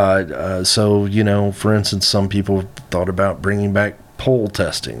 So, for instance, some people thought about bringing back poll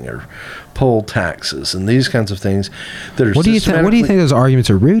testing or poll taxes and these kinds of things that are. What do you think those arguments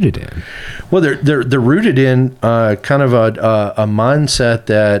are rooted in? Well, they're rooted in kind of a mindset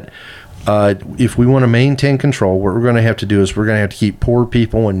that if we want to maintain control, what we're going to have to do is we're going to have to keep poor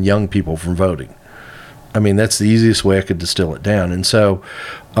people and young people from voting. I mean, that's the easiest way I could distill it down. And so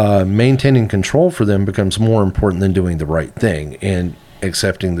maintaining control for them becomes more important than doing the right thing and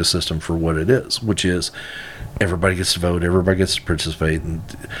accepting the system for what it is, which is everybody gets to vote, everybody gets to participate.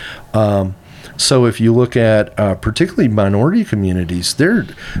 And so if you look at particularly minority communities,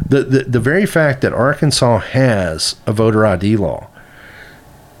 the very fact that Arkansas has a voter ID law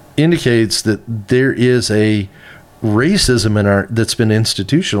indicates that there is a racism that's been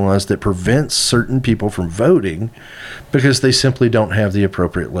institutionalized that prevents certain people from voting because they simply don't have the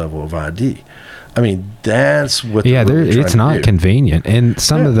appropriate level of ID. I mean, that's what. Yeah, it's not convenient, and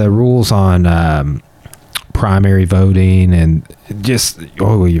some of the rules on primary voting and just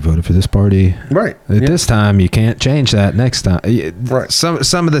you voted for this party, right? At this time, you can't change that. Next time, right? Some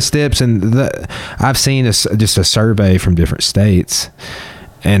of the steps, and I've seen just a survey from different states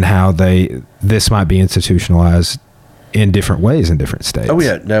and how this might be institutionalized in different ways in different states. Oh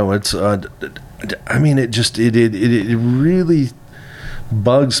yeah, no, it's. I mean, it really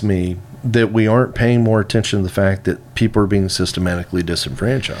bugs me that we aren't paying more attention to the fact that people are being systematically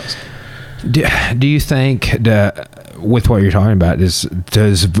disenfranchised. Do you think that, with what you're talking about,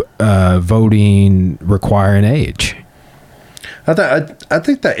 does voting require an age? I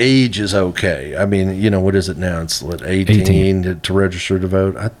think the age is okay. I mean, what is it now? It's 18 to register to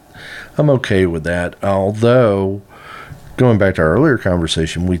vote. I'm okay with that. Although, going back to our earlier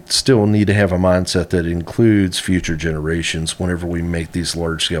conversation, we still need to have a mindset that includes future generations whenever we make these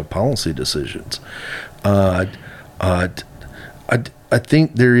large-scale policy decisions. I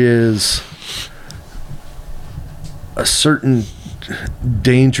think there is a certain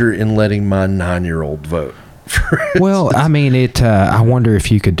danger in letting my 9-year-old vote. Well, I mean, I wonder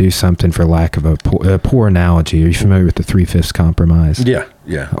if you could do something, for lack of a poor analogy. Are you familiar with the 3/5 compromise? Yeah.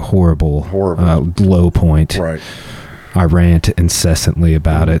 A horrible. Low point. Right. I rant incessantly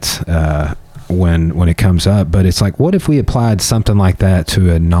about it when it comes up, but it's like, what if we applied something like that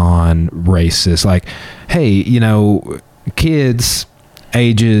to a non-racist? Like, hey, kids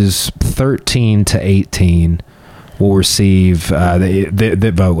ages 13 to 18 will receive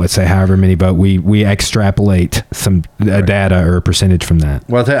the vote. Let's say however many vote. We extrapolate some data or a percentage from that.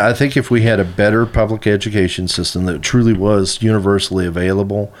 Well, I think if we had a better public education system that truly was universally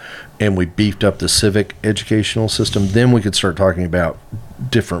available, and we beefed up the civic educational system, then we could start talking about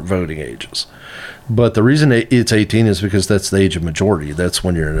different voting ages. But the reason it's 18 is because that's the age of majority. That's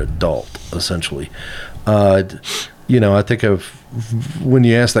when you're an adult, essentially. I think of, when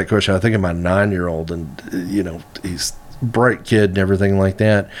you ask that question, I think of my 9-year-old, and, he's a bright kid and everything like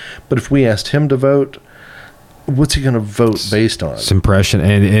that. But if we asked him to vote, what's he going to vote based on? It's impression.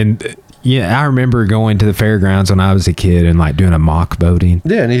 And yeah, I remember going to the fairgrounds when I was a kid and like doing a mock voting.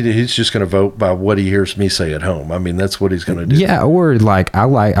 Yeah, and he's just going to vote by what he hears me say at home. I mean, that's what he's going to do. Yeah, or like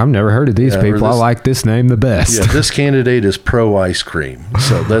I've never heard of these people. I like this name the best. Yeah, this candidate is pro ice cream.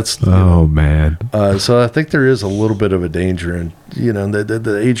 So that's man. So I think there is a little bit of a danger, and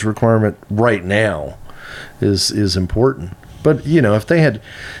the age requirement right now is important. But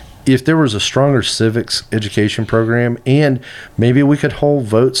if there was a stronger civics education program, and maybe we could hold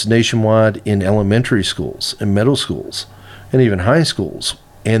votes nationwide in elementary schools and middle schools and even high schools,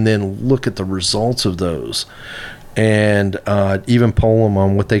 and then look at the results of those, and even poll them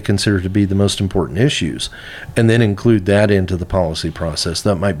on what they consider to be the most important issues, and then include that into the policy process.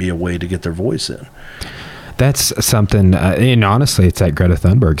 That might be a way to get their voice in. That's something, and honestly, it's that Greta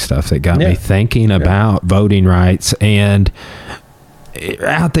Thunberg stuff that got me thinking about voting rights. And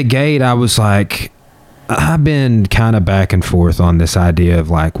out the gate, I was like, I've been kind of back and forth on this idea of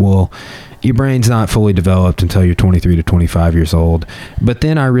like, well, your brain's not fully developed until you're 23 to 25 years old. But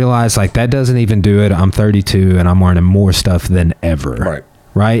then I realized like that doesn't even do it. I'm 32 and I'm learning more stuff than ever.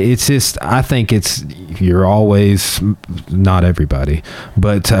 Right. It's just, I think you're always, not everybody,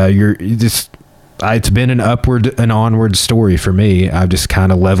 but it's been an upward and onward story for me. I've just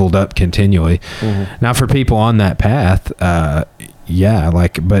kind of leveled up continually. Mm-hmm. Now for people on that path, but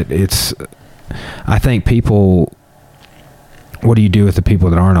I think people, what do you do with the people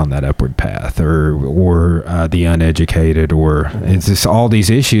that aren't on that upward path or the uneducated, or it's just all these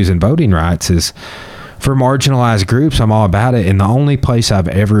issues in voting rights is for marginalized groups. I'm all about it. And the only place I've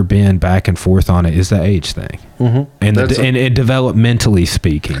ever been back and forth on it is the age thing. Mm-hmm. And developmentally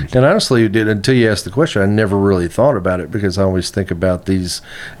speaking. And honestly, until you asked the question, I never really thought about it because I always think about these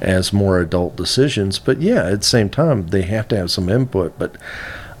as more adult decisions. But yeah, at the same time, they have to have some input. But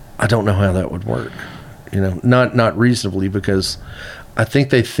I don't know how that would work. Not reasonably, because I think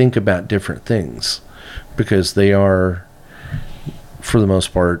they think about different things because they are, for the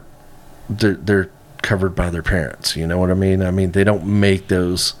most part, they're covered by their parents. You know what I mean? I mean, they don't make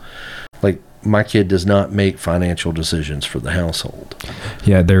those, like, my kid does not make financial decisions for the household.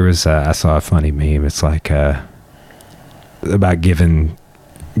 Yeah, there was, I saw a funny meme. It's like, about giving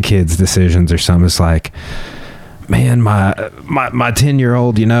kids decisions or something. It's like, man, my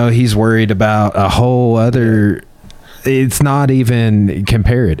 10-year-old, he's worried about a whole other, it's not even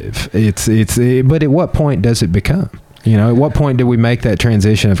comparative. But at what point does it become? At what point do we make that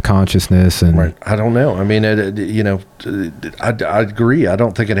transition of consciousness? And right. I don't know. I mean, I agree. I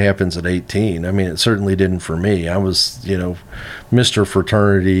don't think it happens at 18. I mean, it certainly didn't for me. I was, Mr.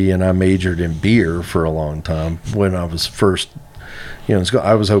 Fraternity, and I majored in beer for a long time when I was first, in school.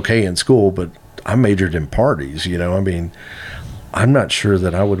 I was okay in school, but I majored in parties. I mean, I'm not sure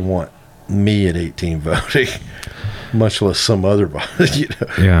that I would want me at 18 voting. Much less some other body,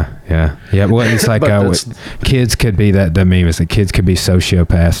 Yeah. Well, it's like kids could be the meme is that kids could be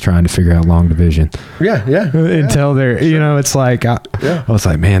sociopaths trying to figure out long division. Yeah. Until they're, it's like, I was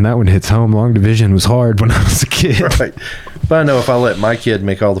like, man, that one hits home. Long division was hard when I was a kid. Right. But I know if I let my kid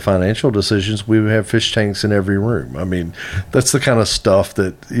make all the financial decisions, we would have fish tanks in every room. I mean, that's the kind of stuff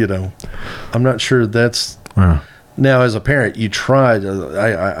that, I'm not sure that's. Wow. Now, as a parent, you try to,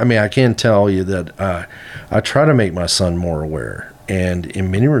 I can tell you that I try to make my son more aware. And in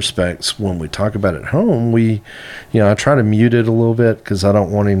many respects, when we talk about it at home, I try to mute it a little bit because I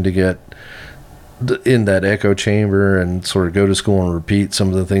don't want him to get in that echo chamber and sort of go to school and repeat some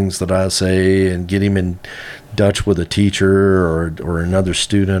of the things that I say and get him in Dutch with a teacher or another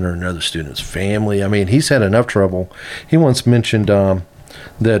student or another student's family. I mean, he's had enough trouble. He once mentioned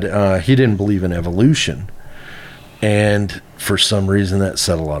that he didn't believe in evolution. And for some reason, that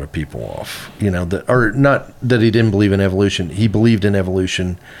set a lot of people off. Or not that he didn't believe in evolution. He believed in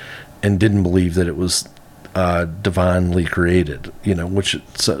evolution and didn't believe that it was divinely created.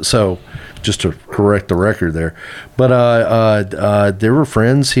 So just to correct the record there. But there were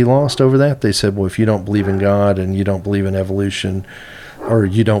friends he lost over that. They said, well, if you don't believe in God and you don't believe in evolution, or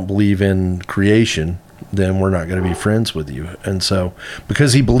you don't believe in creation, then we're not going to be friends with you. And so,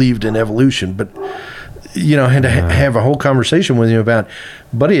 because he believed in evolution, but I had to have a whole conversation with him about,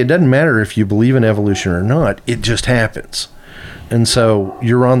 buddy, it doesn't matter if you believe in evolution or not. It just happens. And so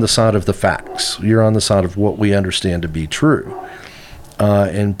you're on the side of the facts. You're on the side of what we understand to be true.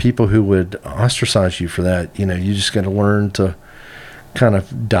 And people who would ostracize you for that, you just got to learn to kind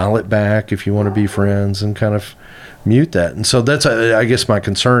of dial it back if you want to be friends and kind of mute that. And so that's, I guess my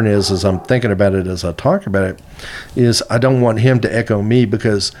concern is, as I'm thinking about it, as I talk about it, is I don't want him to echo me,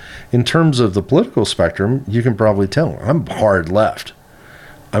 because in terms of the political spectrum, you can probably tell I'm hard left.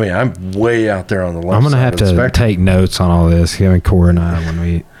 I mean, I'm way out there on the left. I'm gonna have side of the to spectrum. take notes on all this. Kevin, Corey, and I, when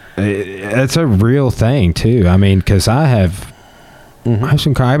we, it's a real thing too. I mean, because I have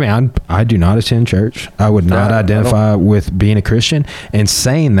some. I mean, I do not attend church. I would not identify with being a Christian, and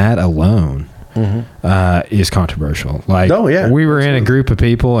saying that alone is controversial. Like, Oh, yeah, we were in a group of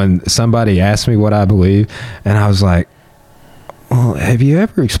people, and somebody asked me what I believe, and I was like, well, have you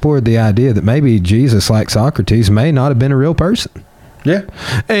ever explored the idea that maybe Jesus, like Socrates, may not have been a real person? Yeah.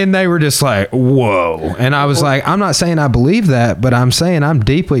 And they were just like, whoa. And I was like, I'm not saying I believe that, but I'm saying I'm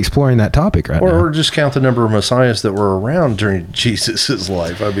deeply exploring that topic right now. Or just count the number of messiahs that were around during Jesus's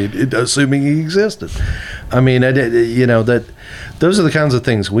life. I mean, assuming he existed. I mean, that those are the kinds of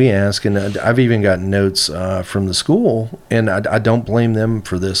things we ask. And I've even gotten notes from the school, and I don't blame them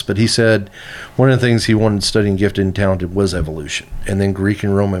for this. But he said one of the things he wanted studying gifted and talented was evolution, and then Greek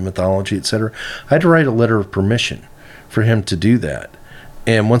and Roman mythology, etc. I had to write a letter of permission for him to do that.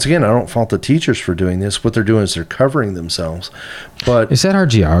 And once again, I don't fault the teachers for doing this. What they're doing is they're covering themselves. But is that our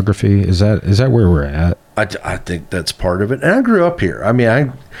geography? Is that where we're at? I think that's part of it. And I grew up here. I mean,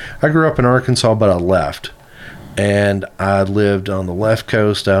 I grew up in Arkansas, but I left. And I lived on the left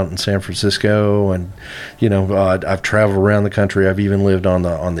coast out in San Francisco. And, I've traveled around the country. I've even lived on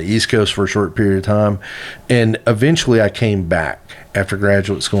the East Coast for a short period of time. And eventually I came back. After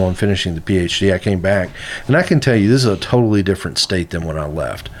graduate school and finishing the PhD, I came back. And I can tell you, this is a totally different state than when I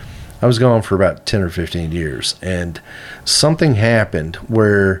left. I was gone for about 10 or 15 years. And something happened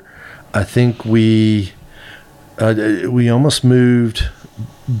where I think we almost moved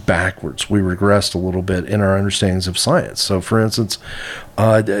backwards. We regressed a little bit in our understandings of science. So, for instance,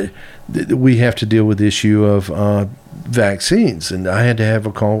 we have to deal with the issue of vaccines, and I had to have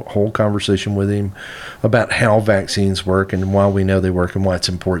a whole conversation with him about how vaccines work and why we know they work and why it's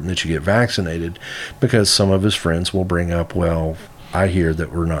important that you get vaccinated, because some of his friends will bring up, well, I hear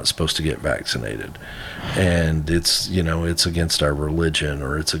that we're not supposed to get vaccinated, and it's against our religion,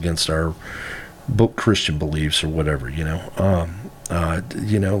 or it's against our Christian beliefs, or whatever, I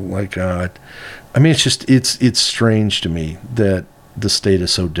mean, it's strange to me that the state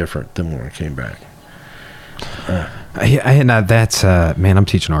is so different than when I came back. That's man, I'm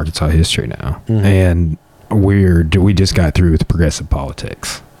teaching Arkansas history now, and we just got through with progressive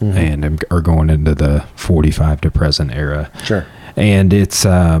politics, and are going into the 45 to present era. Sure. And it's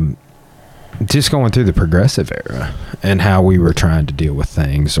just going through the progressive era and how we were trying to deal with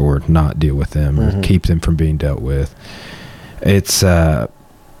things or not deal with them or keep them from being dealt with. It's that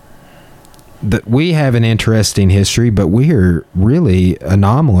we have an interesting history, but we are really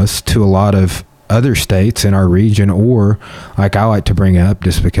anomalous to a lot of other states in our region, or like I like to bring up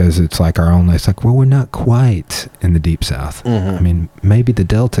just because it's like our own, it's like, well, we're not quite in the deep South. I mean, maybe the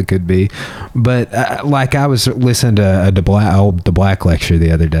Delta could be, but like I was listening to the Black lecture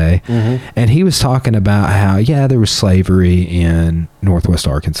the other day, and he was talking about how, there was slavery in Northwest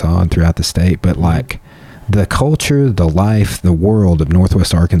Arkansas and throughout the state, but like the culture, the life, the world of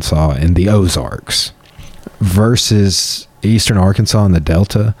Northwest Arkansas and the Ozarks versus Eastern Arkansas and the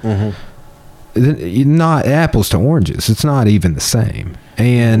Delta, not apples to oranges. It's not even the same.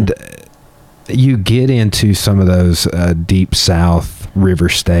 And you get into some of those deep South river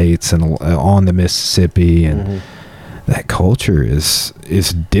states and on the Mississippi, and that culture is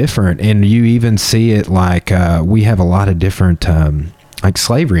different. And you even see it like we have a lot of different like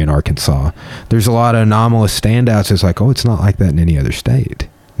slavery in Arkansas. There's a lot of anomalous standouts. It's like, oh, it's not like that in any other state.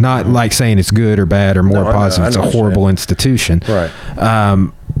 Not like saying it's good or bad or more positive. It's a horrible institution. Right.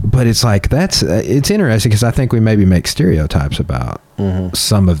 But it's like, it's interesting because I think we maybe make stereotypes about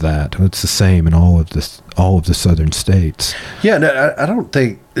some of that. It's the same in all of the southern states. Yeah, no, I don't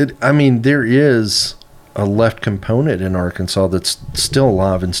think I mean, there is a left component in Arkansas that's still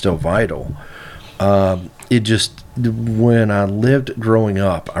alive and still vital. It just, when I lived growing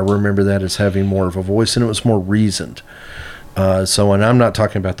up, I remember that as having more of a voice, and it was more reasoned. And I'm not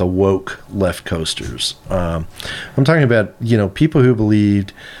talking about the woke left coasters. I'm talking about, people who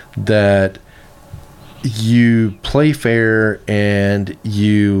believed that you play fair and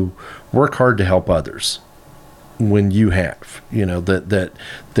you work hard to help others when you have,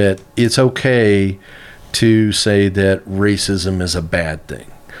 that it's okay to say that racism is a bad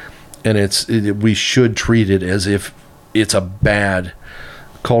thing. And we should treat it as if it's a bad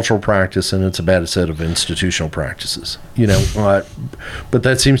cultural practice and it's a bad set of institutional practices, but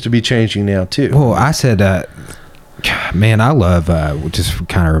that seems to be changing now too. Well, I said, man, I love, just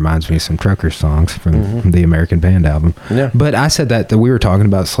kind of reminds me of some trucker songs from the American Band album. Yeah. But I said that we've been talking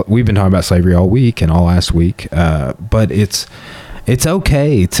about slavery all week and all last week. But it's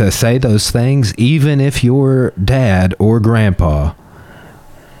okay to say those things, even if your dad or grandpa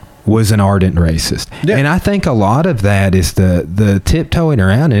was an ardent racist. Yeah. And I think a lot of that is the tiptoeing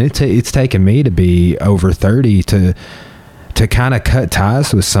around, and it's taken me to be over 30 to kind of cut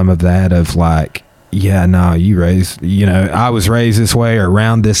ties with some of that of like, yeah, no, I was raised this way or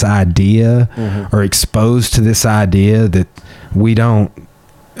around this idea or exposed to this idea that we don't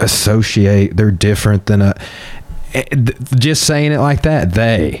associate, they're different than just saying it like that,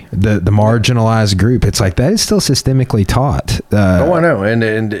 the marginalized group, it's like that is still systemically taught. I know,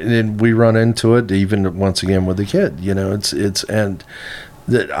 and we run into it even once again with the kid. It's and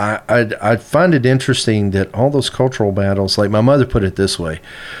that I find it interesting that all those cultural battles, like my mother put it this way,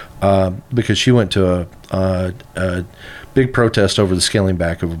 because she went to a big protest over the scaling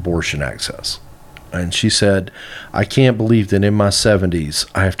back of abortion access. And she said, I can't believe that in my 70s,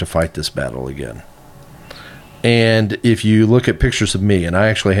 I have to fight this battle again. And if you look at pictures of me, and I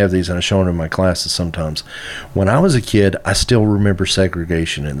actually have these and I show them in my classes sometimes, when I was a kid, I still remember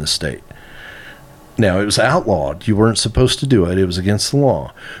segregation in the state. Now, it was outlawed. You weren't supposed to do it. It was against the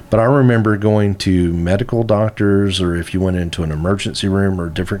law. But I remember going to medical doctors, or if you went into an emergency room or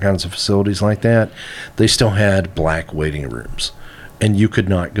different kinds of facilities like that, they still had black waiting rooms. And you could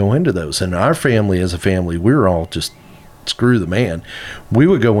not go into those. And our family, as a family, we were all just screw the man. We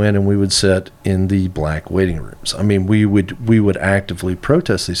would go in and we would sit in the black waiting rooms. I mean, we would actively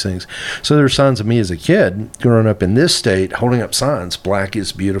protest these things. So there are signs of me as a kid growing up in this state holding up signs, black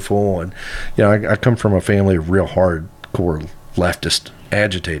is beautiful. And, I come from a family of real hardcore leftist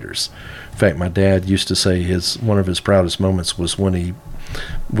agitators. In fact, my dad used to say one of his proudest moments was when he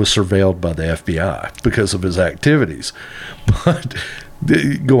was surveilled by the FBI because of his activities. But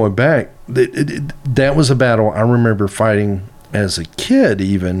going back, that was a battle I remember fighting as a kid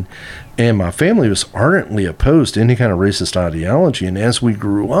even, and my family was ardently opposed to any kind of racist ideology. And as we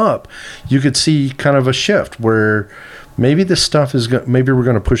grew up, you could see kind of a shift where maybe this stuff maybe we're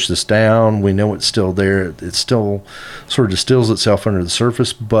going to push this down. We know it's still there. It still sort of distills itself under the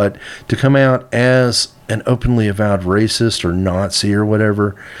surface, but to come out as an openly avowed racist or Nazi or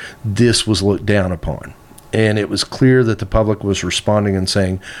whatever, this was looked down upon. And it was clear that the public was responding and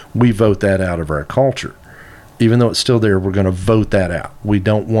saying, we vote that out of our culture. Even though it's still there, we're going to vote that out. We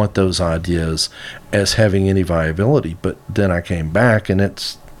don't want those ideas as having any viability. But then I came back and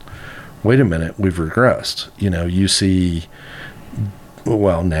it's, wait a minute, we've regressed. You see,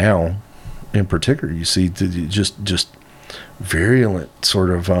 well, now in particular, you see just virulent, sort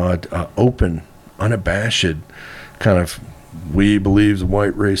of open, unabashed kind of, we believe the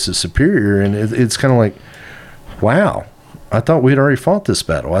white race is superior. And it's kind of like, wow, I thought we'd already fought this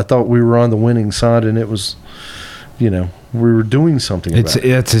battle. I thought we were on the winning side, and it was, we were doing something about it.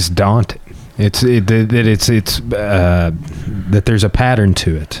 It's just daunting. That there's a pattern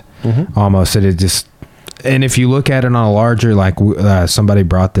to it, almost. That it just, and if you look at it on a larger, like somebody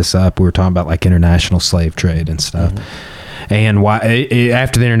brought this up, we were talking about like international slave trade and stuff, and why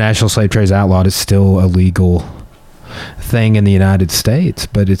after the international slave trade is outlawed, it's still a legal thing in the United States,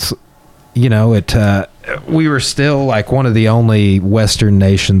 but it's, we were still like one of the only Western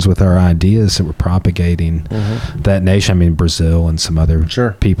nations with our ideas that were propagating that nation. I mean, Brazil and some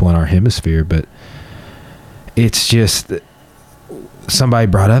other people in our hemisphere, but it's just, somebody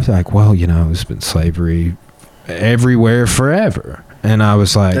brought up like, well, it's been slavery everywhere forever. And I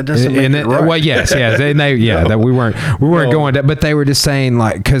was like, that doesn't make it right. Well, yes, that we weren't going to, but they were just saying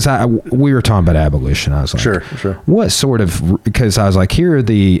like, because we were talking about abolition. I was like, sure. What sort of? Because I was like, it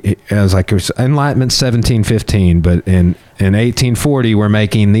was Enlightenment 1715, but in 1840 we're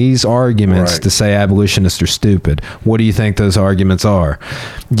making these arguments to say abolitionists are stupid. What do you think those arguments are?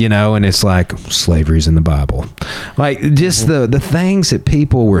 And it's like slavery's in the Bible, like just the things that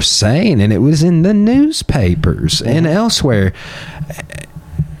people were saying, and it was in the newspapers and elsewhere.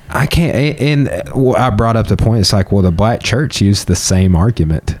 I can't, and I brought up the point. It's like, well, the black church used the same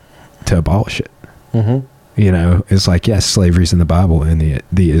argument to abolish it. It's like, yes, slavery's in the Bible, and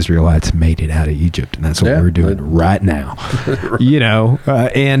the Israelites made it out of Egypt, and that's what we're doing right now.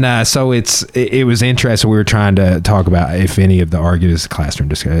 So it was interesting. We were trying to talk about if any of the arguments classroom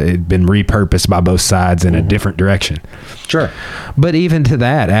discussion had been repurposed by both sides in a different direction. Sure. But even to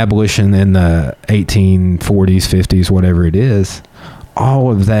that, abolition in the 1840s, 50s, whatever it is,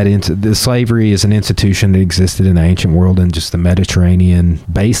 all of that, the slavery is an institution that existed in the ancient world in just the Mediterranean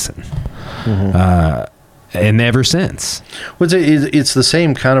basin. And ever since. Well, it's the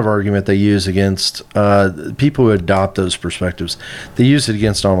same kind of argument they use against people who adopt those perspectives. They use it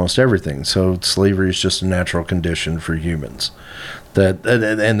against almost everything. So slavery is just a natural condition for humans.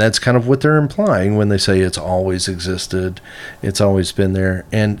 And that's kind of what they're implying when they say it's always existed, it's always been there.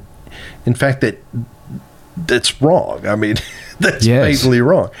 And in fact, that that's wrong. I mean, that's Yes. blatantly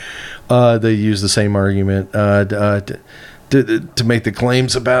wrong. They use the same argument to make the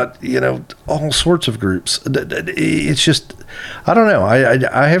claims about, all sorts of groups. It's just, I don't know.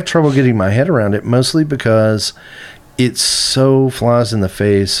 I have trouble getting my head around it, mostly because it so flies in the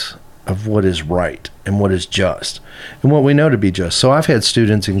face of what is right and what is just and what we know to be just. So I've had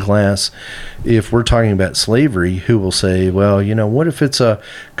students in class, if we're talking about slavery, who will say, well, what if it's a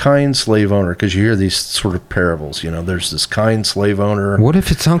kind slave owner? Because you hear these sort of parables, there's this kind slave owner. What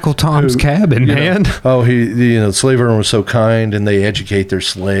if it's Uncle Tom's cabin, man? The slave owner was so kind, and they educate their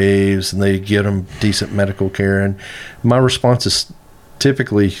slaves and they get them decent medical care. And my response is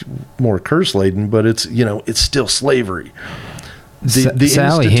typically more curse laden, but it's still slavery. The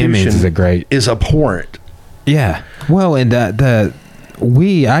Sally Hemings is a great, is abhorrent. Yeah. Well, and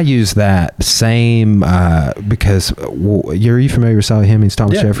I use that same because are you familiar with Sally Hemings,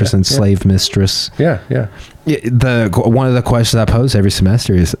 Thomas Jefferson's slave mistress? Yeah. One of the questions I pose every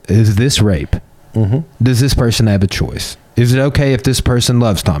semester is this rape? Mm-hmm. Does this person have a choice? Is it okay if this person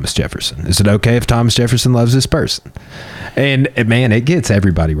loves Thomas Jefferson? Is it okay if Thomas Jefferson loves this person? And man, it gets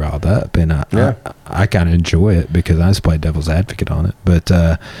everybody riled up, and I kind of enjoy it because I just play devil's advocate on it. But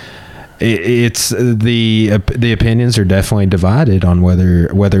it's the opinions are definitely divided on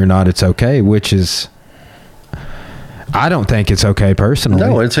whether or not it's okay, which is. I don't think it's okay personally.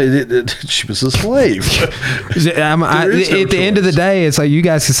 No, she was a slave. At the end of the day, it's like you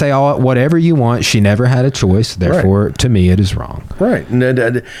guys can say whatever you want. She never had a choice. Therefore, to me, it is wrong. Right.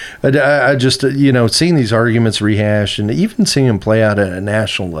 And I just, seeing these arguments rehashed and even seeing them play out at a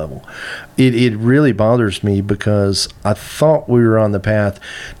national level, it really bothers me because I thought we were on the path,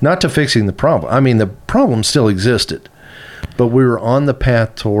 not to fixing the problem. I mean, the problem still existed, but we were on the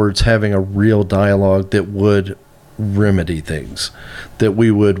path towards having a real dialogue that would remedy things, that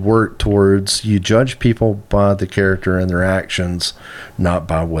we would work towards. You judge people by the character and their actions, not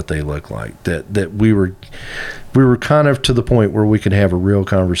by what they look like. That we were kind of to the point where we could have a real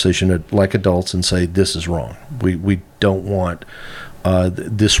conversation like adults and say, this is wrong. We don't want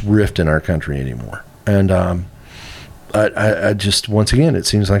this rift in our country anymore. And I just, once again, it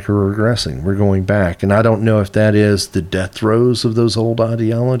seems like we're regressing. We're going back. And I don't know if that is the death throes of those old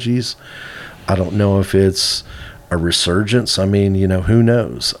ideologies. I don't know if it's a resurgence. I mean, who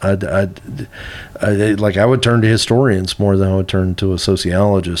knows? I would turn to historians more than I would turn to a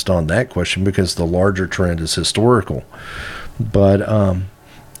sociologist on that question, because the larger trend is historical. But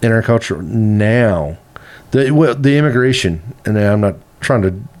in our culture now, the immigration, and I'm not trying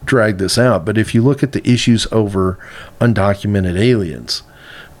to drag this out, but if you look at the issues over undocumented aliens,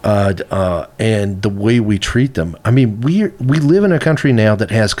 and the way we treat them, I mean, we live in a country now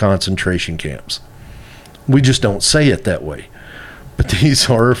that has concentration camps. We just don't say it that way, but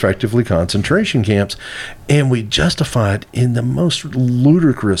these are effectively concentration camps, and we justify it in the most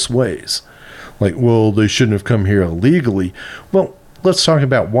ludicrous ways. Like, well, they shouldn't have come here illegally. Well, let's talk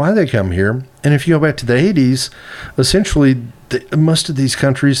about why they come here. And if you go back to the 80s, essentially, most of these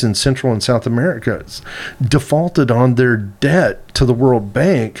countries in Central and South America defaulted on their debt to the World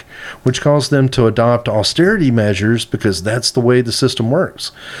Bank, which caused them to adopt austerity measures because that's the way the system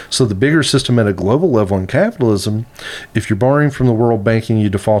works. So the bigger system at a global level in capitalism, if you're borrowing from the World Bank and you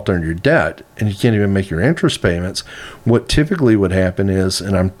default on your debt and you can't even make your interest payments, what typically would happen is,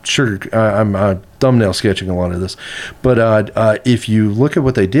 and I'm sure I'm thumbnail sketching a lot of this, but if you look at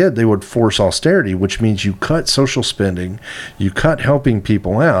what they did, they would force austerity, which means you cut social spending, you cut helping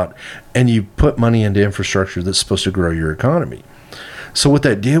people out, and you put money into infrastructure that's supposed to grow your economy. So what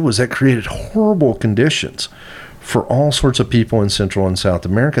that did was that created horrible conditions for all sorts of people in Central and South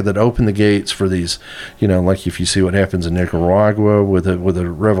America that opened the gates for these, like if you see what happens in Nicaragua with the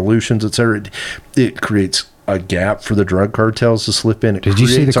revolutions, et cetera, it creates a gap for the drug cartels to slip in. Did you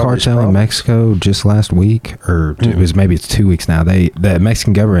see the cartel in Mexico just last week? Or it's 2 weeks now. The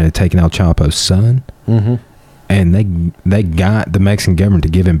Mexican government had taken El Chapo's son. Mm-hmm. And they got the Mexican government to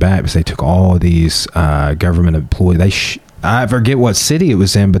give him back because they took all of these government employees. I forget what city it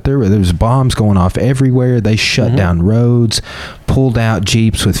was in, but there was bombs going off everywhere. They shut down roads, pulled out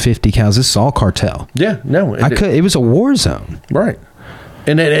Jeeps with 50 cows. This is all cartel. Yeah, no. It was a war zone. Right.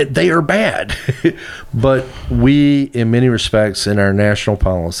 And they are bad. But we, in many respects, in our national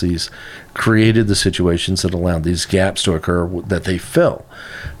policies, created the situations that allowed these gaps to occur that they fill.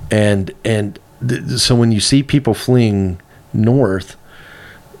 So when you see people fleeing north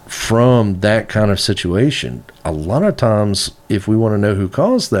from that kind of situation, a lot of times, if we want to know who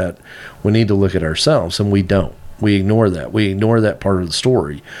caused that, we need to look at ourselves, and we don't. We ignore that. We ignore that part of the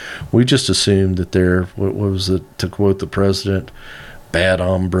story. We just assume that what was it, to quote the president, bad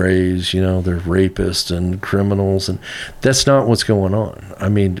hombres, they're rapists and criminals, and that's not what's going on. I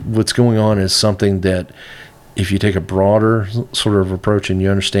mean, what's going on is something that, if you take a broader sort of approach and you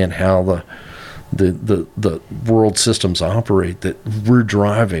understand how the world systems operate, that we're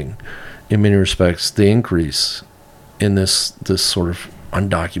driving, in many respects, the increase in this sort of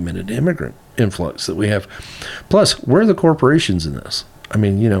undocumented immigrant influx that we have. Plus, where are the corporations in this? I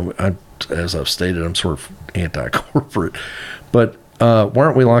mean, as I've stated, I'm sort of anti-corporate, but why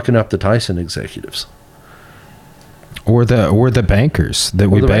aren't we locking up the Tyson executives? Or the bankers that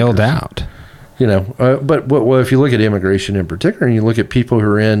we bailed out? But if you look at immigration in particular, and you look at people who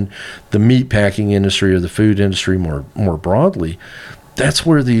are in the meat packing industry or the food industry more broadly, that's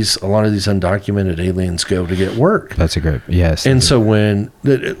where a lot of these undocumented aliens go to get work. That's a great, yes. And so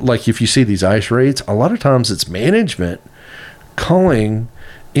if you see these ICE raids, a lot of times it's management calling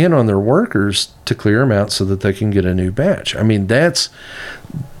in on their workers to clear them out so that they can get a new batch. I mean, that's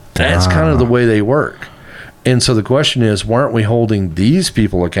kind of the way they work. And so the question is, why aren't we holding these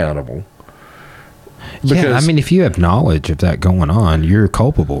people accountable? I mean, if you have knowledge of that going on, you're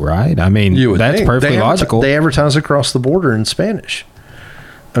culpable, right? I mean, that's perfectly logical. They advertise across the border in Spanish.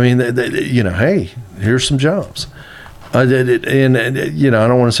 I mean, hey, here's some jobs. I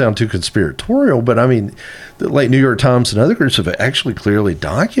don't want to sound too conspiratorial, but I mean, like New York Times and other groups have actually clearly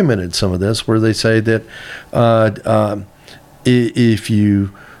documented some of this, where they say that if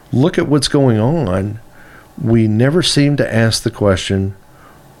you look at what's going on, we never seem to ask the question,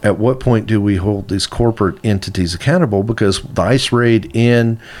 at what point do we hold these corporate entities accountable? Because the ICE raid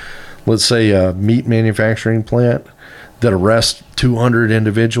in, let's say, a meat manufacturing plant that arrests 200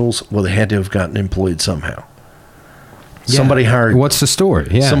 individuals, well, they had to have gotten employed somehow. Yeah. Somebody hired. What's the story?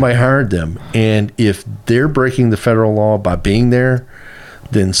 Yeah. Somebody hired them. And if they're breaking the federal law by being there,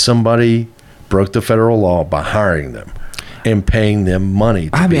 then somebody broke the federal law by hiring them and paying them money.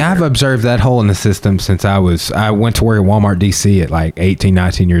 I've observed that hole in the system since I went to work at Walmart DC at like 18,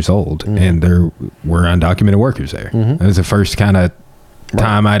 19 years old, and there were undocumented workers there. It was the first kind of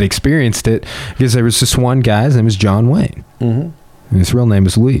time I'd experienced it, because there was this one guy, his name was John Wayne. And his real name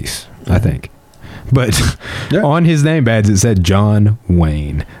was Luis, I think. But on his name badge, it said John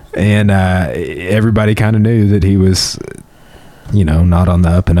Wayne. And everybody kind of knew that he was, not on the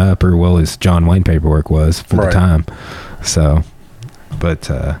up and up, or his John Wayne paperwork was for the time. So, but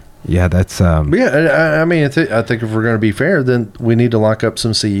that's. I mean, I think if we're going to be fair, then we need to lock up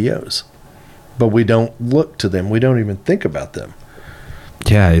some CEOs. But we don't look to them. We don't even think about them.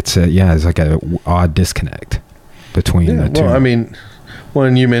 Yeah, it's like a odd disconnect between the two. Well, I mean,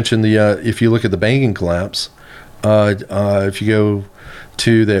 when you mentioned if you look at the banking collapse, if you go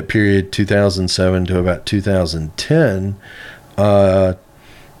to that period 2007 to about 2010, how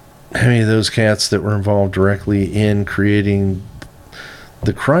many of those cats that were involved directly in creating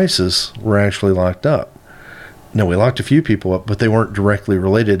the crisis were actually locked up? No, we locked a few people up, but they weren't directly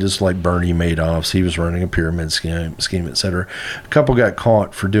related. Just like Bernie Madoff's, he was running a pyramid scheme, et cetera. A couple got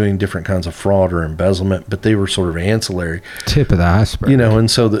caught for doing different kinds of fraud or embezzlement, but they were sort of ancillary. Tip of the iceberg. And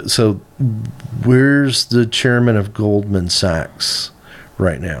so where's the chairman of Goldman Sachs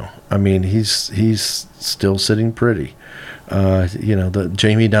right now? I mean, he's still sitting pretty. The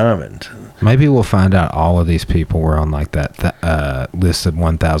Jamie Dimon. Maybe we'll find out all of these people were on like that list of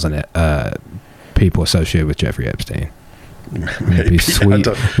 1,000 people associated with Jeffrey Epstein. Maybe sweet.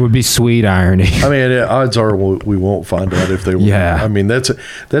 Would be sweet irony. I mean, odds are we won't find out if they will. Yeah. I mean, that's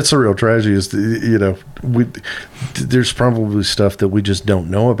the real tragedy. Is there's probably stuff that we just don't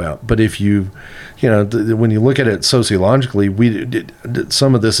know about. But if when you look at it sociologically,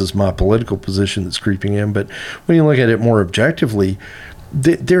 some of this is my political position that's creeping in. But when you look at it more objectively,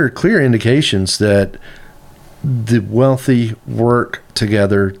 there are clear indications that the wealthy work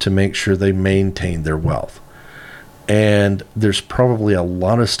together to make sure they maintain their wealth. And there's probably a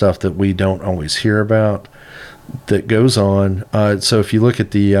lot of stuff that we don't always hear about that goes on. So if you look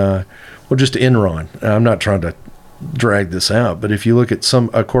at just Enron, I'm not trying to drag this out, but if you look at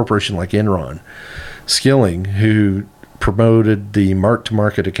a corporation like Enron, Skilling, who promoted the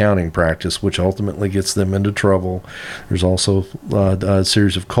mark-to-market accounting practice, which ultimately gets them into trouble. There's also a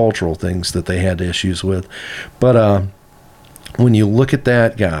series of cultural things that they had issues with. But when you look at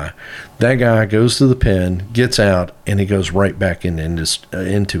that guy goes to the pen, gets out, and he goes right back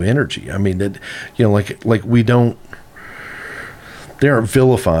into energy. I mean, like we don't, they aren't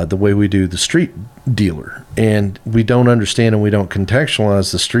vilified the way we do the street dealer, and we don't understand and we don't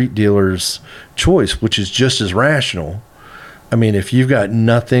contextualize the street dealer's choice, which is just as rational. I mean, if you've got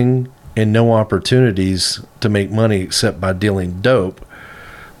nothing and no opportunities to make money except by dealing dope,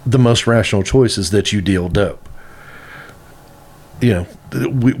 the most rational choice is that you deal dope.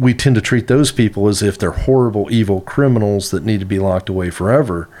 we tend to treat those people as if they're horrible, evil criminals that need to be locked away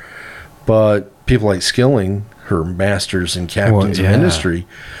forever. But people like Skilling, her masters and captains of industry,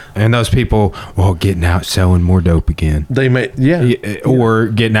 and those people, getting out selling more dope again. They may, or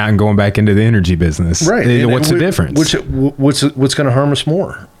getting out and going back into the energy business. Right. What's the difference? What's going to harm us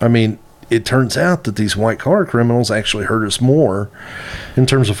more? I mean, it turns out that these white collar criminals actually hurt us more in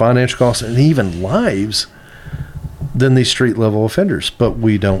terms of financial costs and even lives than these street level offenders. But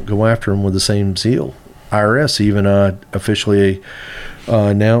we don't go after them with the same zeal. IRS even officially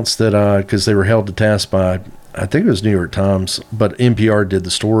announced that because they were held to task by, I think it was New York Times, but NPR did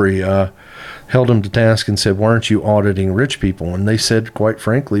the story, held them to task and said, why aren't you auditing rich people? And they said, quite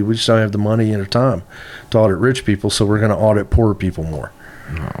frankly, we just don't have the money and the time to audit rich people, so we're going to audit poor people more.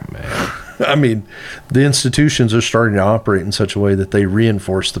 Oh, man. I mean, the institutions are starting to operate in such a way that they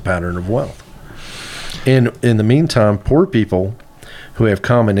reinforce the pattern of wealth. And in the meantime, poor people who have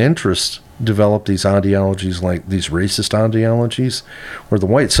common interests develop these ideologies, like these racist ideologies, where the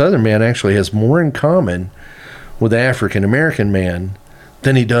white Southern man actually has more in common with the African American man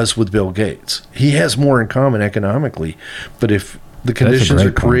than he does with Bill Gates. He has more in common economically, but if the conditions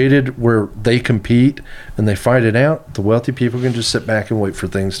are created where they compete and they fight it out, the wealthy people can just sit back and wait for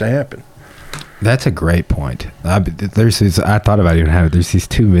things to happen. That's a great point. I thought about even having, there's these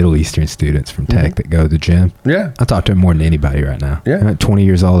two Middle Eastern students from Tech that go to the gym. Yeah. I talk to them more than anybody right now. Yeah. I'm at 20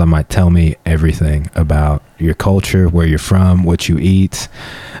 years old, I might tell me everything about your culture, where you're from, what you eat.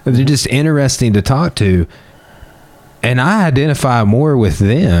 They're just interesting to talk to. And I identify more with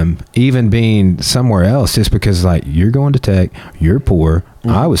them, even being somewhere else, just because, like, you're going to Tech, you're poor,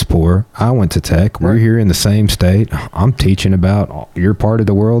 I was poor, I went to Tech, we're here in the same state, I'm teaching about your part of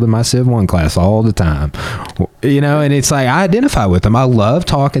the world in my Civ 1 class all the time. And it's like, I identify with them. I love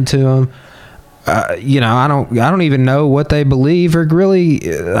talking to them. I don't even know what they believe or really.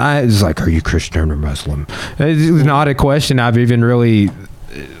 It's like, are you Christian or Muslim? It's not a question I've even really.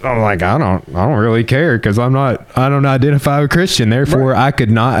 I'm like, I don't really care because I don't identify with Christian. Therefore, I could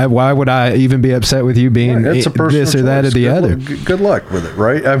not. Why would I even be upset with you being this or that or the other? Good luck with it,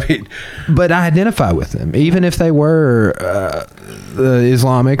 right? I mean, but I identify with them, even if they were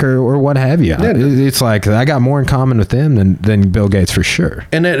Islamic or what have you. Yeah, it's like I got more in common with them than Bill Gates for sure.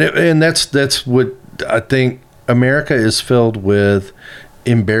 And that's what I think. America is filled with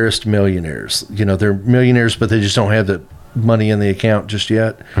embarrassed millionaires. They're millionaires, but they just don't have the money in the account just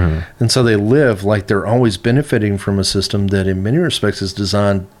yet. And so they live like they're always benefiting from a system that in many respects is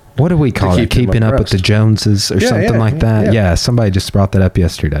designed. What do we call it? Keeping up with the Joneses or something like that? Yeah, somebody just brought that up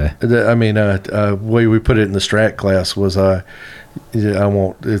yesterday. I mean, way we put it in the strat class was, I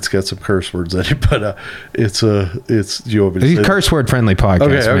won't, it's got some curse words in it, but it's you want me to say curse word friendly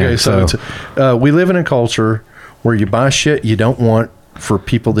podcast. Okay. So we live in a culture where you buy shit you don't want for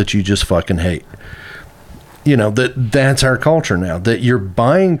people that you just fucking hate. That's our culture now, that you're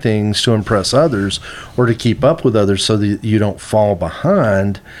buying things to impress others or to keep up with others so that you don't fall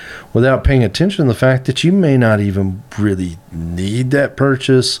behind without paying attention to the fact that you may not even really need that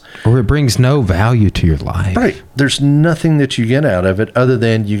purchase. Or it brings no value to your life. Right. There's nothing that you get out of it other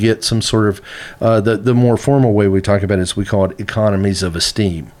than you get some sort of, the more formal way we talk about it is we call it economies of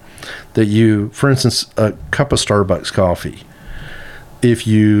esteem. That you, for instance, a cup of Starbucks coffee, if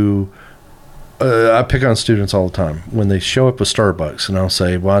you... I pick on students all the time when they show up with Starbucks, and I'll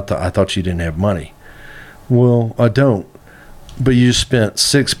say, well, I thought you didn't have money. Well, I don't, but you spent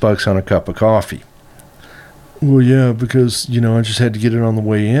 $6 on a cup of coffee. Well, yeah, because, I just had to get it on the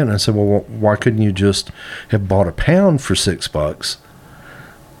way in. I said, well, why couldn't you just have bought a pound for $6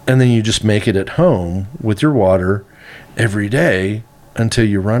 and then you just make it at home with your water every day until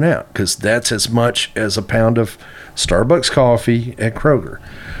you run out? Because that's as much as a pound of Starbucks coffee at Kroger.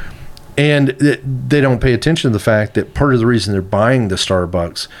 And they don't pay attention to the fact that part of the reason they're buying the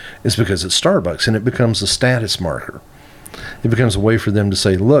Starbucks is because it's Starbucks, and it becomes a status marker. It becomes a way for them to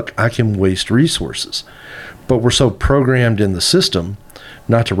say, look, I can waste resources. But we're so programmed in the system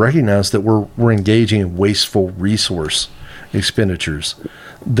not to recognize that we're engaging in wasteful resource expenditures,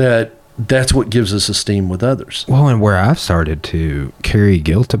 that's what gives us esteem with others. Well, and where I've started to carry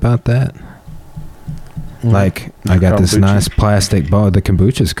guilt about that, like I got this nice plastic bottle. The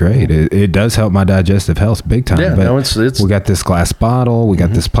kombucha's great. It does help my digestive health big time. Yeah, but we got this glass bottle. We got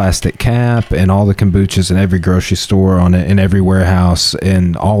this plastic cap, and all the kombuchas in every grocery store, on it in every warehouse,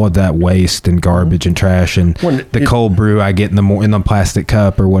 and all of that waste and garbage and trash and the cold brew I get in the plastic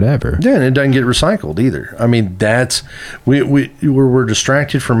cup or whatever. Yeah, and it doesn't get recycled either. I mean, that's we're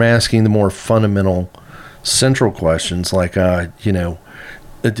distracted from asking the more fundamental, central questions like,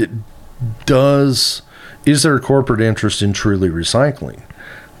 does Is there a corporate interest in truly recycling?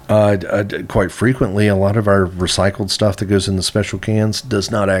 Quite frequently, a lot of our recycled stuff that goes in the special cans does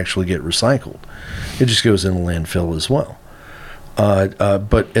not actually get recycled. It just goes in the landfill as well.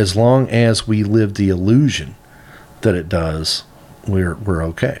 But as long as we live the illusion that it does, we're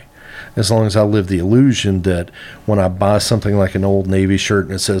okay. As long as I live the illusion that when I buy something like an Old Navy shirt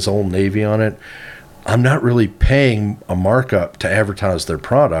and it says Old Navy on it, I'm not really paying a markup to advertise their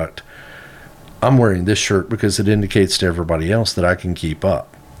product. I'm wearing this shirt because it indicates to everybody else that I can keep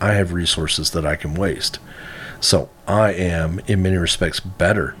up. I have resources that I can waste. So I am, in many respects,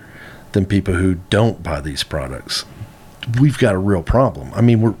 better than people who don't buy these products. We've got a real problem. I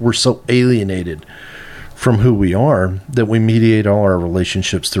mean, we're so alienated from who we are that we mediate all our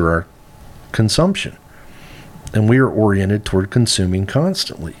relationships through our consumption. And we are oriented toward consuming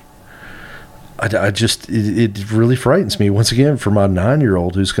constantly. It really frightens me, once again, for my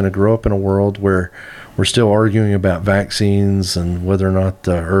 9-year-old who's going to grow up in a world where we're still arguing about vaccines and whether or not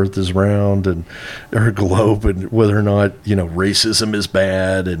the earth is round and our globe, and whether or not, racism is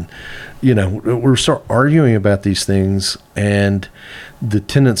bad. And, we're still arguing about these things. And the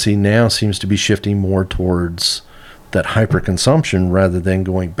tendency now seems to be shifting more towards that hyperconsumption rather than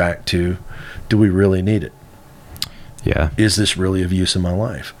going back to, do we really need it? Yeah. Is this really of use in my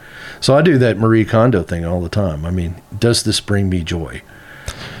life? So I do that Marie Kondo thing all the time. I mean, does this bring me joy?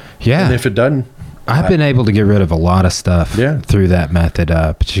 Yeah. And if it doesn't, I've been able to get rid of a lot of stuff through that method,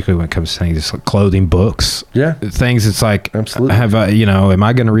 particularly when it comes to things like clothing, books. Yeah. Things it's like, absolutely. Am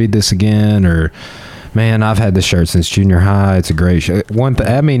I going to read this again? Or, man, I've had this shirt since junior high. It's a great shirt. One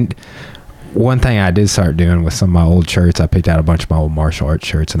thing I did start doing with some of my old shirts, I picked out a bunch of my old martial arts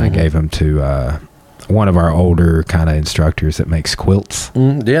shirts and I gave them to one of our older kind of instructors that makes quilts.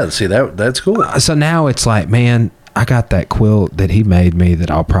 Yeah, see, that's cool. So now it's like, man, I got that quilt that he made me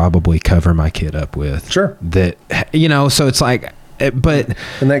that I'll probably cover my kid up with. Sure. That, so it's like, but.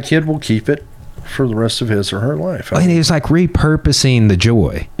 And that kid will keep it for the rest of his or her life. And it's like repurposing the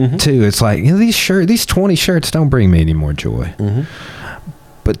joy too. It's like, these 20 shirts don't bring me any more joy.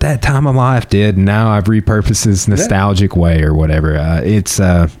 But that time of life did. And now I've repurposed this nostalgic way or whatever.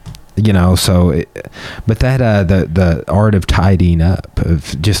 But that the art of tidying up,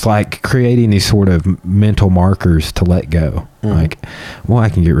 of just like creating these sort of mental markers to let go. Like, well, I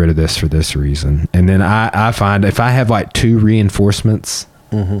can get rid of this for this reason. And then I find if I have like 2 reinforcements,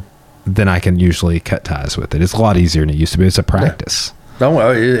 then I can usually cut ties with it. It's a lot easier than it used to be. It's a practice. No,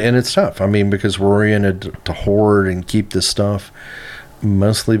 and it's tough. I mean, because we're oriented to hoard and keep this stuff,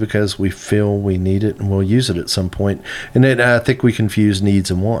 mostly because we feel we need it and we'll use it at some point. And then I think we confuse needs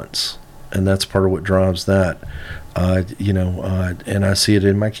and wants, and that's part of what drives that. And I see it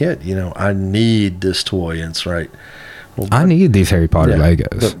in my kid. I need this toy, and it's right. Well, I need these Harry Potter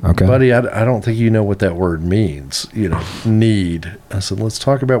Legos. Okay, buddy, I don't think you know what that word means. Need. I said, let's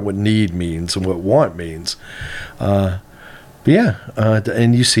talk about what need means and what want means. And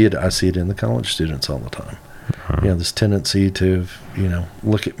you see it. I see it in the college students all the time. This tendency to,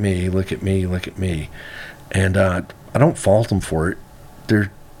 look at me, look at me, look at me. And I don't fault them for it.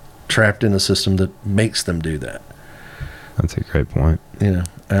 They're trapped in a system that makes them do that. That's a great point. And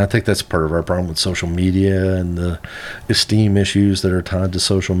I think that's part of our problem with social media and the esteem issues that are tied to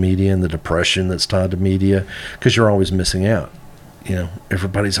social media and the depression that's tied to media, because you're always missing out.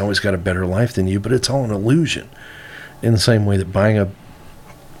 Everybody's always got a better life than you, but it's all an illusion. In the same way that buying a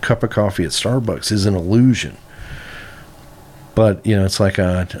cup of coffee at Starbucks is an illusion. But it's like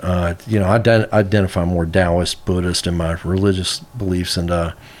I identify more Taoist, Buddhist in my religious beliefs, and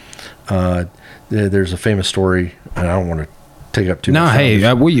there's a famous story, and I don't want to take up too much.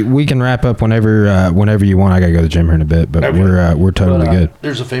 No, we can wrap up whenever you want. I gotta go to the gym here in a bit, but we're totally good.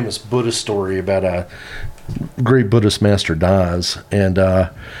 There's a famous Buddhist story about a great Buddhist master dies, and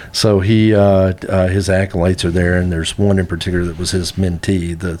so he his acolytes are there, and there's one in particular that was his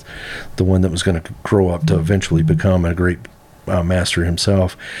mentee, the one that was going to grow up to eventually become a great master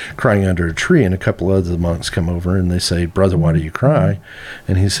himself, crying under a tree. And a couple of other monks come over and they say, "Brother, why do you cry?"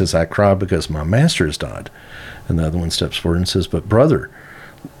 And he says, "I cry because my master has died." And the other one steps forward and says, "But brother,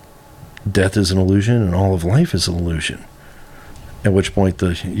 death is an illusion and all of life is an illusion." At which point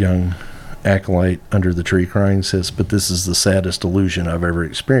the young acolyte under the tree crying says, "But this is the saddest illusion I've ever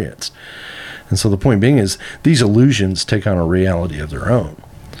experienced." And so the point being is, these illusions take on a reality of their own,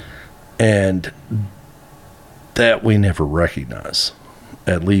 and that we never recognize,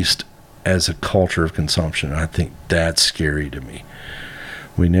 at least as a culture of consumption. I think that's scary to me.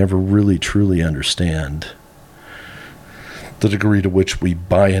 We never really truly understand the degree to which we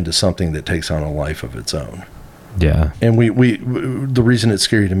buy into something that takes on a life of its own. Yeah. And the reason it's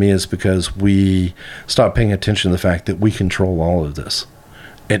scary to me is because we stop paying attention to the fact that we control all of this.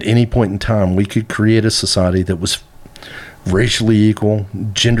 At any point in time, we could create a society that was racially equal,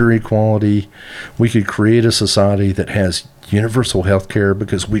 gender equality. We could create a society that has universal health care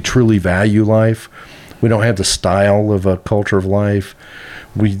because we truly value life. We don't have the style of a culture of life.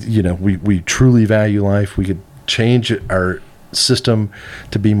 We truly value life. We could change our system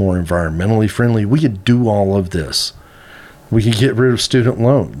to be more environmentally friendly. We could do all of this. We could get rid of student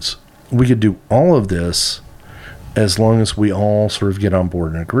loans. We could do all of this as long as we all sort of get on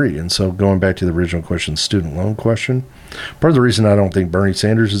board and agree. And so going back to the original question, student loan question, part of the reason I don't think Bernie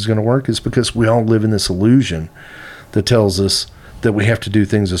Sanders is going to work is because we all live in this illusion that tells us that we have to do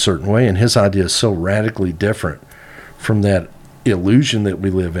things a certain way. And his idea is so radically different from that illusion that we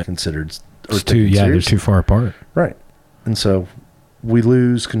live in. Considered they're too far apart. Right. And so we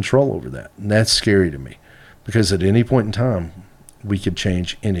lose control over that. And that's scary to me because at any point in time, we could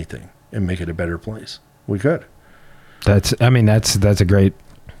change anything and make it a better place. We could. That's a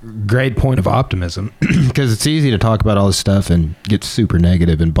great point of optimism because it's easy to talk about all this stuff and get super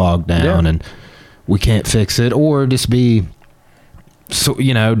negative and bogged down and we can't fix it, or just be so,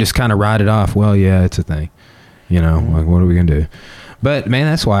 just kind of write it off. Well, yeah, it's a thing, like, what are we going to do? But man,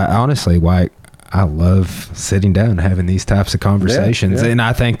 that's why I love sitting down and having these types of conversations. And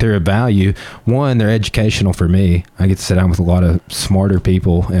I think they're of value. One, they're educational for me. I get to sit down with a lot of smarter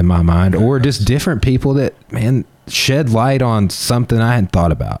people in my mind, or just different people that, man, shed light on something I hadn't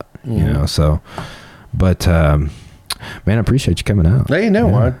thought about, so, but, man, I appreciate you coming out. Hey,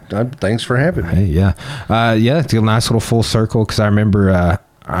 no, I thanks for having me. Hey, yeah. It's a nice little full circle. Cause I remember,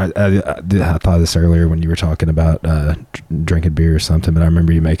 I thought this earlier when you were talking about drinking beer or something, but I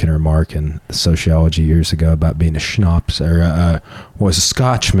remember you making a remark in sociology years ago about being a schnapps or was a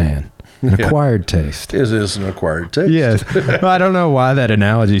Scotch man, an acquired taste. It is an acquired taste. Yes, I don't know why that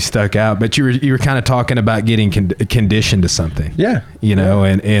analogy stuck out, but you were kind of talking about getting conditioned to something. Yeah,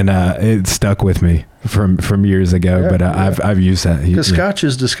 and it stuck with me from years ago, but I've used that because Scotch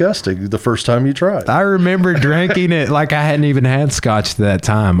is disgusting the first time you try it. I remember drinking it like I hadn't even had Scotch at that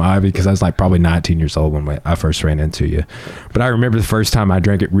time, because I was like probably 19 years old when I first ran into you. But I remember the first time I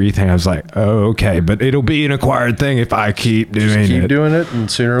drank it Reething, I was like, oh, okay, but it'll be an acquired thing if I keep doing it. Keep doing it, and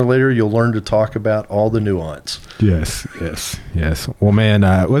sooner or later you'll learn to talk about all the nuance. Yes. Well, man,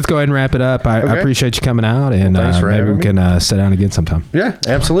 let's go ahead and wrap it up. I appreciate you coming out, and maybe we can sit down again sometime. Yeah,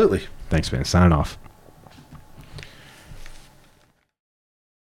 absolutely. Thanks, man. Signing off.